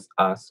 which means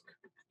ask.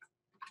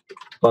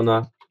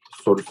 Bana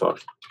soru sor.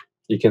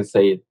 You can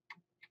say it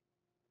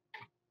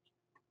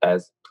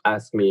as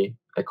ask me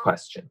a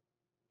question.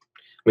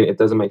 I mean, it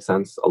doesn't make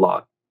sense a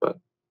lot, but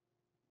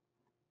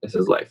this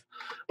is life.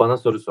 Bana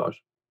soru sor.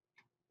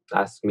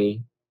 Ask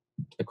me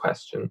a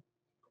question.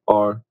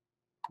 Or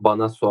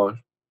bana sor,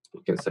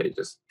 you can say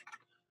just,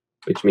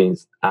 which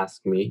means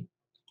ask me.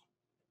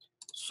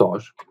 Sor.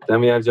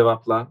 Then we have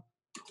cevapla.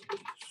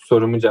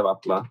 Sorumu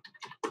cevapla.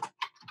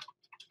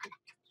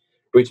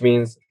 Which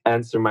means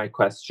answer my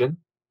question.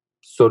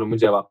 Sorumu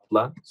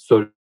cevapla.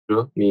 Soru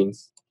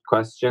means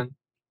question.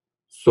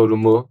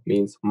 Sorumu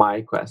means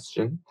my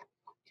question.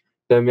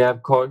 Then we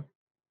have koy.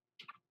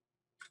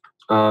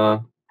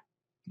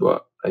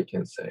 What I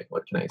can say?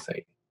 What can I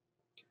say?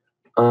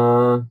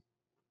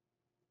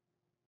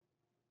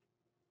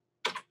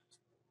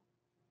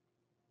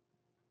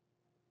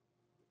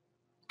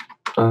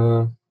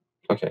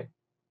 Okay.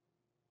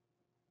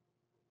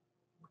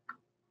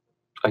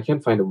 I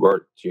can't find a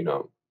word,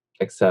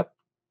 except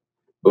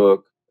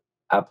book,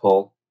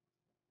 apple.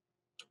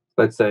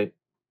 Let's say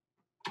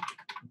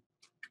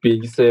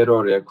bilgisayarı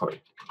oraya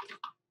koy.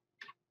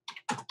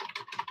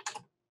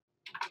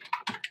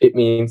 It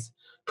means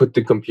put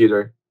the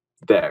computer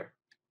there.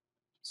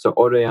 So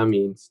oraya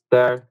means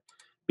there.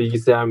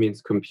 Bilgisayar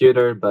means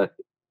computer, but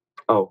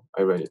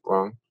I read it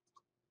wrong.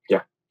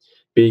 Yeah.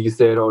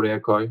 Bilgisayarı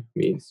oraya koy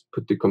means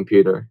put the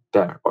computer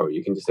there. Or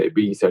you can just say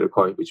bilgisayarı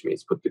koy, which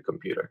means put the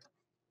computer.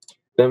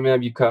 Then we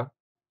have yıka.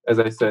 As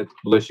I said,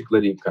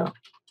 bulaşıkları yıka,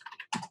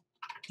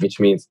 which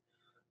means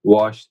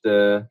wash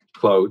the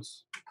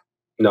clothes.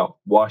 No,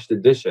 wash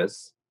the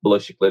dishes.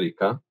 Bulaşıkları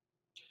yıka.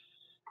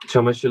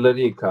 Çamaşırları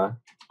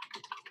yıka,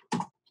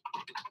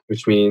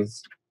 which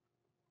means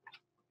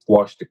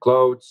wash the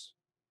clothes.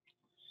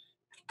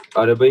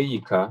 Arabayı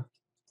yıka.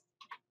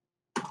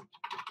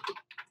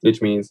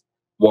 which means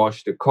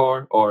wash the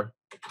car, or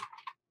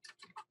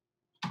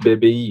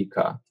bebeği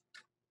yıka,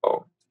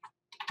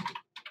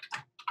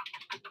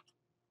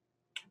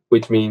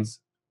 which means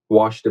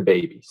wash the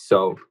baby.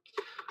 So,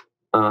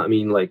 I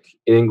mean, like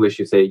in English,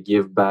 you say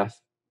give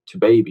bath to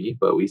baby,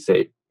 but we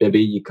say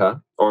bebeği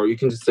yıka, or you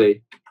can just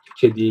say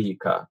kediyi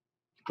yıka,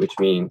 which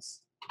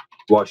means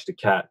wash the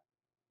cat.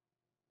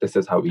 This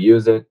is how we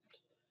use it.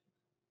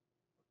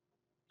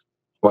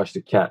 Wash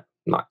the cat,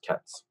 not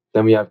cats.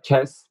 Then we have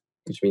kes,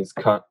 which means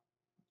cut.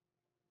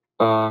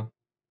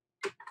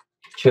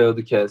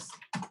 Kağıdı kes,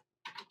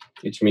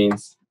 which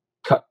means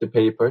cut the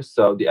paper.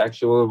 So the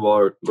actual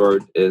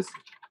word is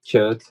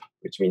kağıt,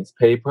 which means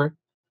paper.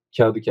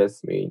 Kağıdı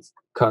kes means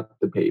cut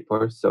the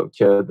paper. So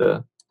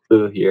kağıdı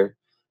here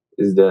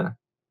is to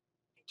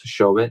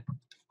show it.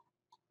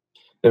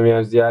 Then we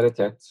have ziyaret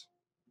et.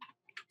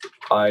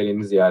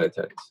 Aileni ziyaret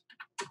et,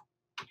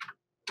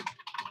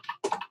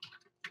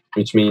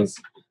 which means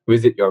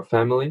visit your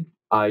family.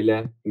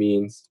 Aile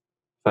means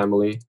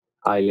family.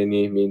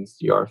 Aileni means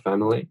your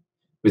family.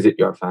 Visit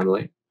your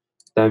family.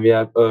 Then we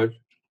have öl.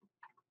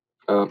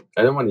 I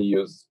don't want to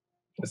use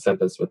a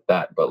sentence with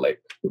that, but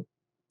like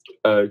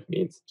öl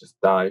means just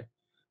die.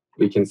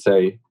 We can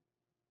say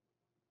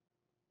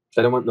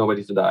I don't want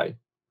nobody to die.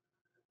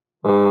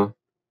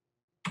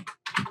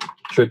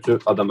 Kötü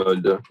adam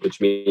öldü,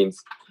 which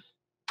means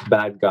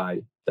bad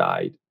guy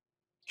died.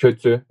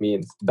 Kötü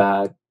means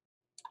bad.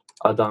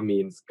 Adam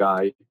means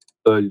guy.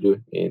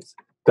 Öldü means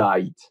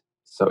died.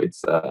 So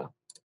it's a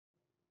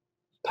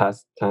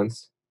past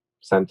tense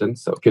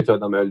sentence. So kötü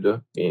adam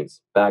öldü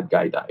means bad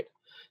guy died.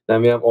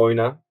 Then we have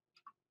oyna.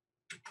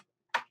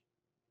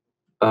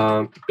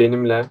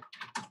 Benimle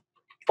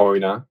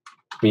oyna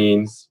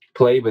means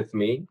play with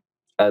me,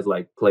 as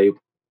like play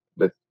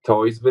with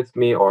toys with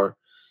me, or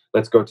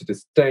let's go to the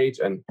stage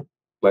and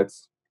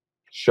let's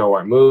show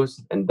our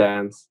moves and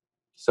dance.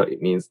 So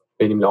it means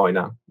benimle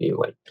oyna, mean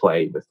like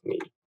play with me.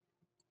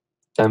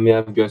 Then we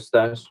have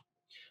göster,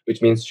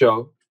 which means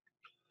show.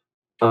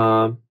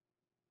 I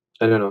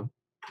don't know.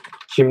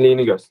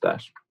 Kimliğini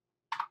göster,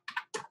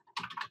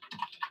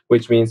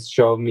 which means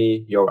show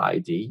me your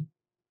ID.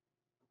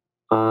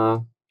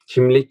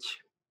 Kimlik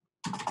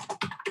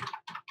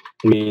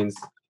means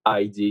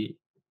ID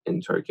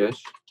in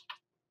Turkish.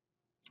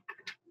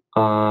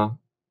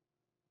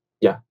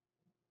 Yeah.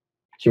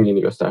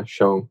 Kimliğini göster,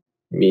 show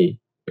me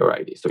your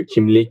ID. So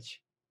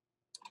kimlik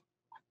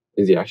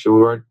is the actual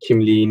word.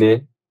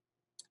 Kimliğini.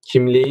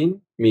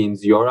 Kimliğin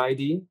means your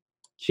ID.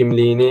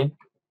 Kimliğini,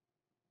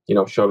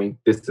 showing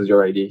this is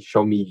your ID.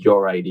 Show me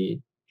your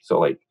ID. So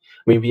like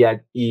maybe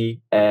add e,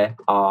 a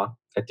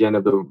at the end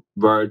of the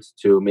words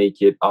to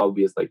make it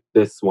obvious, like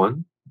this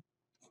one,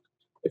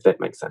 if that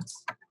makes sense.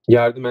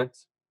 Yardım et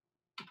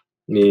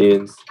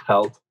means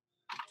help.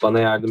 Bana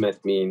yardım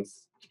et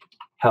means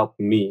help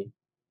me.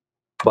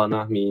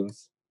 Bana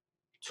means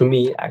to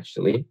me,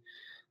 actually.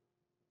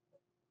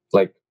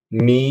 Like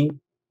me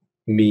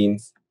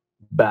means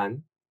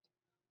ben.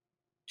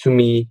 To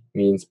me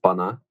means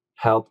bana.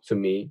 Help to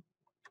me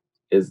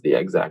is the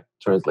exact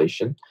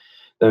translation.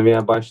 Then we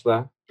have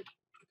başla.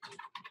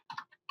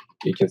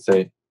 You can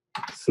say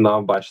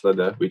sınav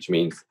başladı, which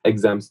means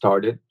exam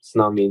started.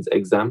 Sınav means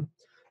exam.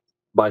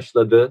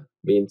 Başladı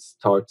means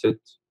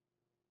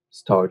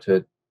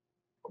started,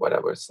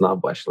 whatever.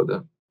 Sınav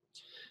başladı.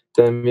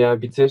 Then we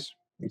have bitir,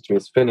 which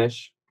means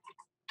finish.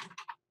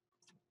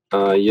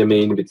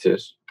 Yemeğini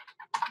bitir,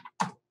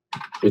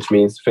 which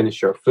means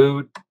finish your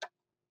food.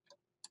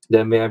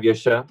 Then we have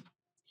yaşa.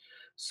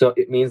 So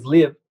it means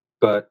live,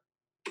 but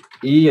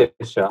iyi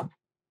yaşa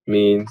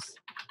means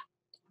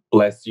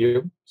bless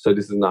you. So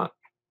this is not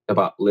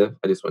about live.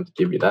 I just want to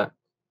give you that.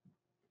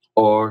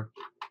 Or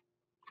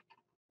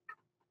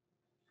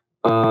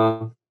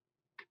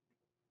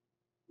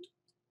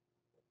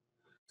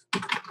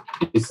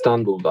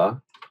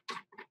İstanbul'da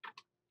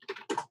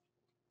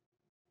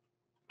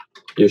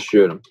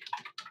yaşıyorum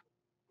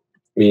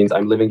means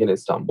I'm living in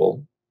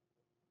Istanbul.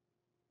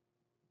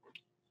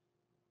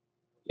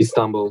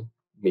 Istanbul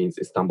means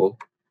Istanbul.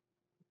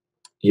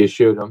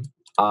 Yaşıyorum.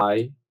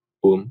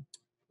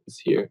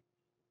 Is here.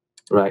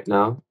 Right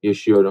now,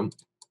 yaşıyorum.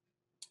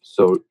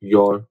 So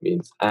your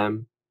means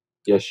am.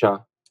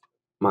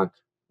 Yaşamak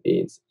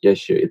means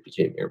yaşıyor. It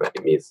became here, but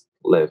it means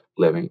live,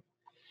 living.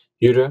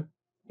 Yürü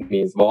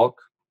means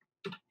walk.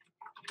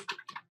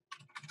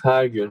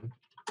 Her gün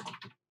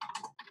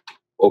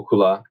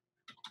okula.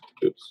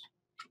 Oops.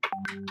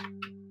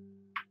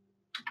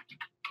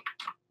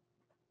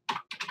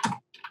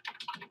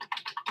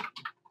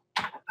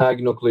 Her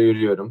gün okula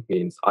yürüyorum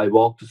means I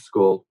walk to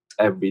school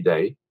every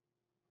day.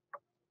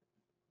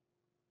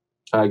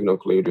 Her gün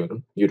okula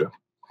yürüyorum. Yürü.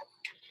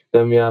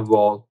 Then we have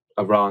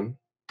run,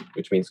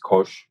 which means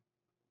koş.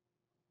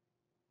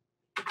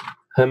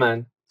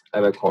 Hemen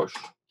eve koş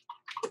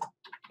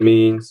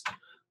means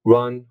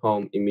run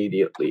home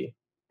immediately.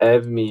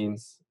 Ev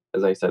means,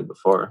 as I said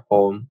before,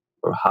 home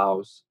or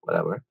house,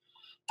 whatever.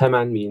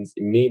 Hemen means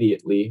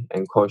immediately,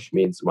 and koş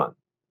means run.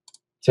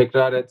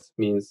 Tekrar et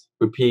means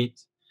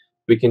repeat.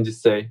 We can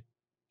just say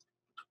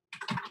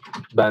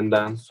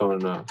Benden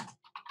sonra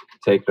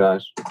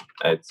tekrar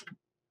et.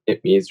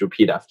 It means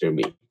repeat after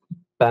me.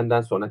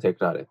 Benden sonra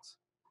tekrar et.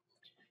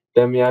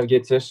 Then we have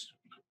getir,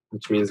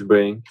 which means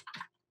bring.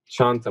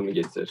 Çantamı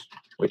getir,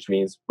 which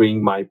means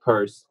bring my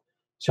purse.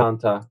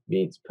 Çanta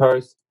means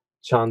purse.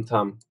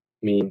 Çantam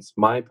means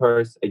my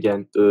purse.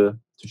 Again, to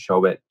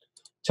show it.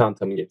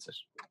 Çantamı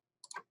getir.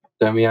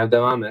 Then we have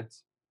devam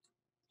et.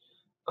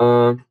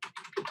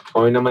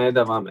 Oynamaya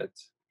devam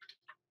et.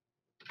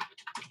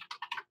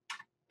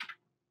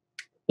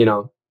 You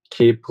know,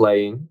 keep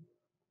playing.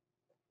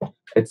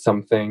 It's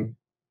something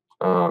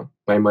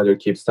my mother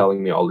keeps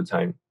telling me all the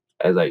time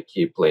as I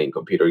keep playing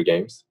computer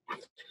games.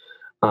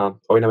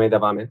 Oynamaya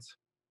devam et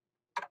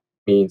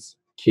means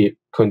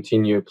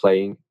continue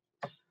playing.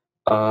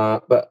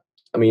 But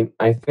I mean,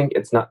 I think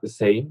it's not the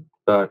same,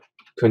 but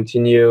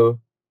continue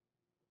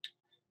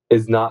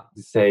is not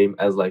the same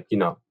as, like, you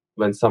know,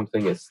 when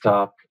something is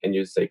stop and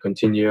you say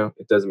continue,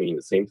 it doesn't mean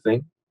the same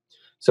thing.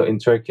 So in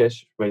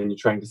Turkish, when you're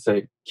trying to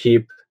say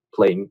keep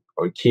playing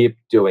or keep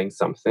doing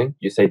something,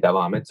 you say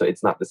devam et. So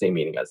it's not the same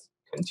meaning as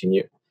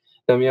continue.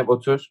 Then we have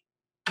otur.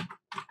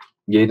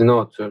 Yerine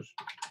otur.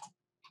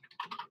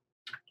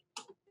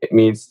 It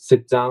means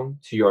sit down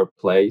to your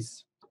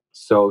place.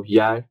 So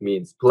yer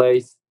means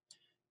place.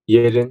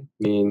 Yerin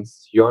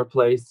means your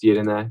place.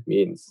 Yerine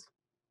means,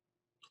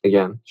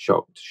 again,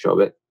 to show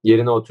it.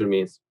 Yerine otur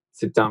means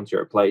sit down to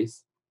your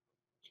place.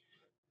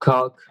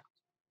 Kalk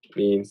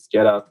means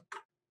get up.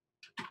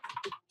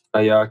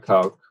 Ayağa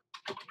kalk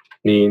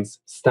means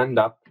stand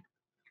up.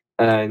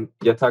 And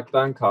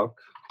yataktan kalk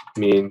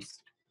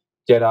means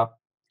get up,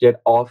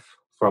 get off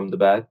from the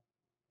bed.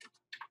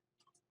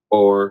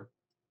 Or,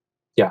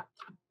 yeah.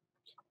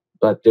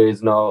 But there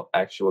is no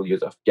actual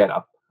use of get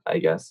up, I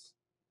guess.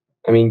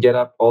 I mean, get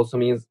up also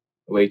means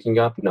waking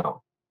up.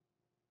 No,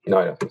 I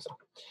don't think so.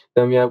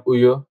 Then we have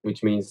uyu,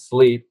 which means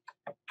sleep.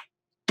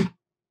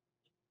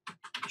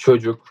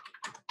 Çocuk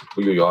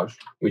uyuyor,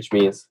 which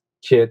means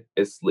kid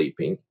is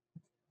sleeping.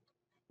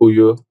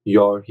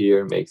 Uyuyor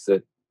here makes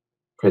it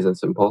present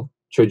simple.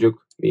 Çocuk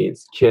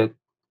means kid.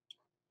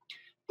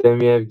 Then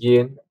we have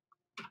giyin.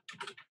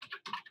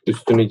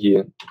 Üstünü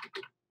giyin.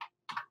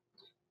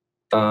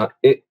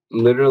 It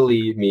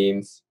literally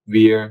means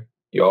wear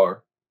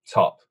your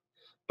top.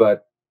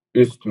 But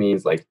üst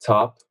means like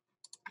top.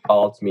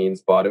 Alt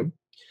means bottom.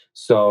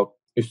 So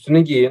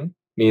üstünü giyin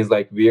means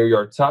like wear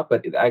your top,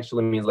 but it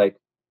actually means like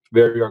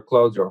wear your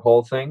clothes, your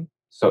whole thing.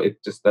 So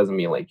it just doesn't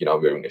mean like, you know,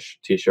 wearing a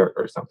t-shirt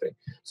or something.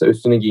 So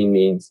üstünü giyin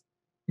means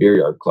wear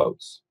your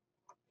clothes.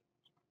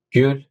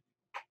 Gül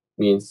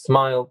means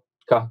smile.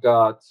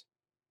 Kahkaha at,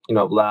 you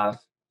know,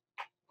 laugh.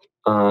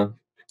 I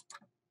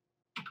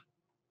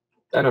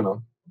don't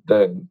know.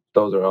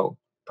 Those are all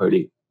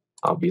pretty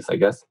obvious, I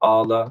guess.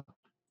 Ağla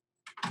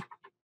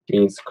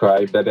means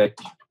cry. Bebek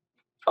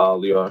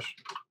ağlıyor.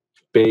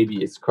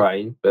 Baby is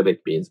crying. Bebek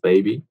means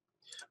baby.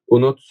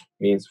 Unut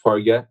means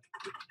forget.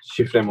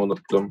 Şifremi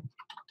unuttum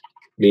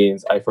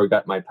means I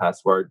forgot my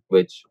password,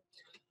 which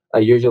I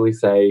usually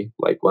say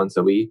like once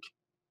a week.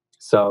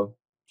 So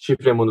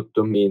şifremi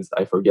unuttum means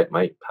I forget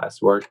my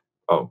password.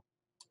 Oh.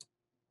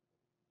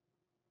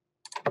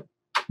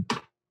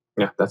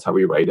 Yeah, that's how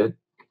we write it.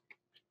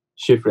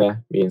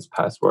 Şifre means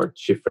password.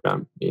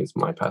 Şifrem means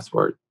my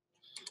password.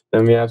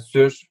 Then we have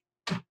sür.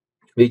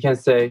 We can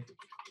say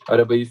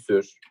arabayı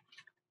sür.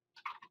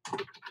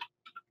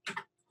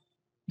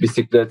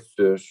 Bisiklet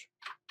sür.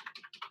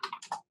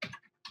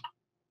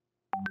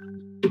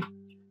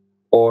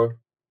 Or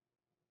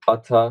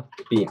ata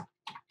bin.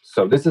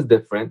 So this is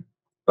different,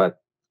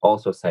 but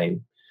also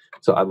same.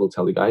 So I will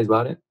tell you guys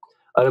about it.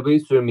 Arabayı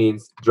sür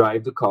means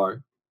drive the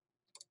car.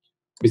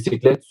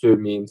 Bisiklet sür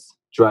means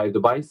drive the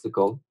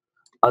bicycle.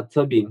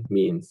 Ata bin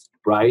means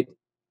ride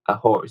a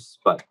horse,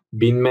 but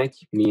binmek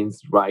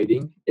means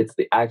riding. It's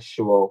the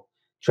actual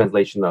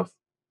translation of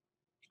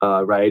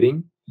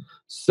riding.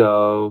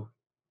 So,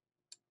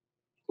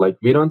 like,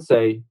 we don't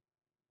say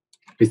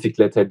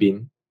bisiklete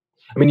bin.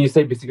 I mean, you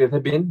say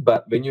bisiklete bin,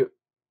 but when you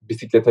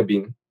bisiklete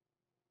bin,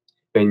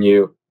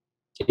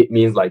 it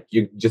means like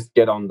you just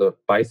get on the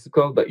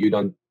bicycle, but you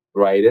don't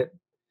ride it.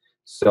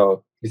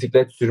 So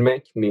bisiklet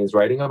sürmek means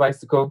riding a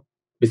bicycle.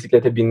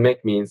 Bisiklete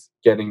binmek means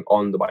getting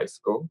on the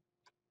bicycle.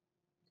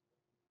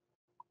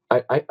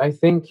 I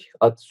think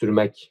at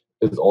sürmek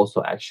is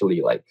also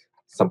actually like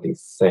something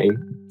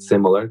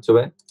similar to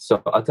it.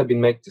 So ata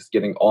binmek, just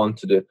getting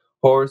onto the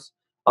horse.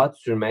 At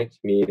sürmek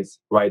means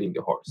riding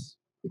the horse.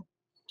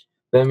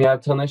 Then we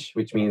have tanış,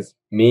 which means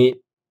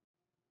meet.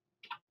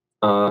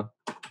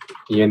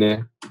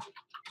 Yeni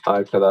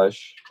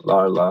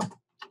arkadaşlarla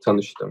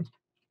tanıştım.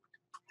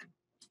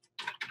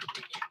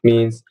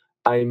 Means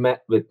I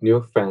met with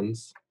new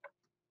friends.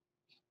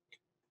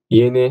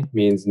 Yeni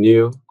means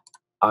new.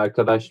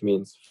 Arkadaş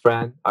means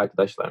friend.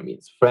 Arkadaşlar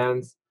means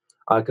friends.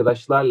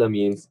 Arkadaşlarla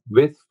means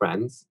with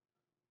friends.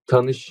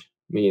 Tanış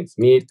means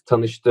meet.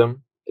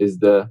 Tanıştım is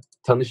the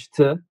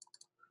tanıştı.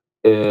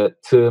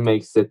 To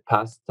makes it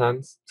past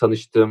tense.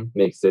 Tanıştım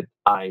makes it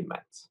I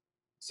met.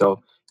 So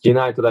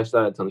yeni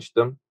arkadaşlarla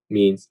tanıştım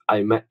means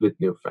I met with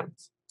new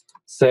friends.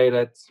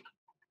 Seyret,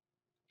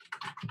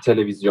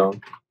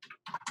 televizyon.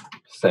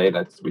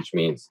 Seyret, which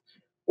means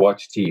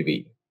watch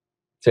TV.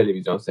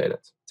 Televizyon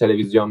seyret.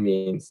 Televizyon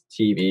means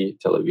TV,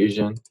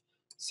 television.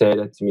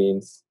 Seyret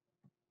means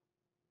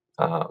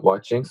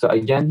watching. So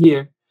again,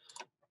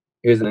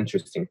 here's an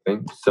interesting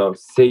thing. So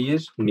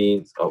seyir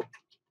means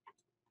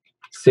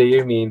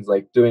seyir means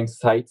like doing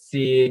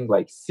sightseeing,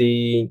 like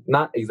seeing,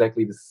 not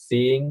exactly the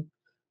seeing,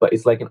 but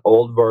it's like an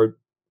old verb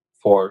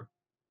for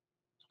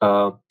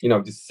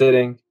just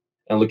sitting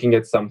and looking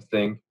at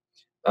something.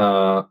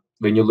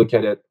 When you look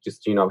at it,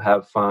 just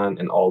have fun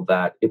and all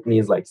that. It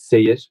means like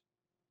seyir.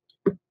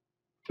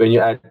 When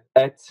you add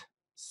et,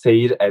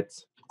 seyir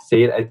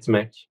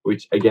etmek,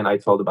 which again I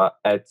told about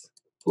et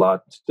a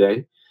lot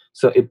today.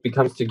 So it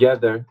becomes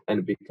together and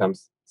it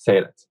becomes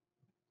seyret.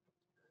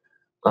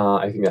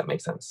 I think that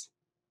makes sense.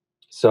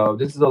 So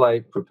this is all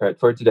I prepared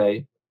for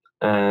today.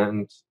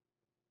 And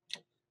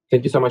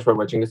thank you so much for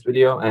watching this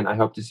video. And I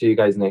hope to see you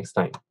guys next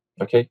time.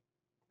 Okay?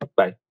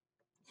 Bye.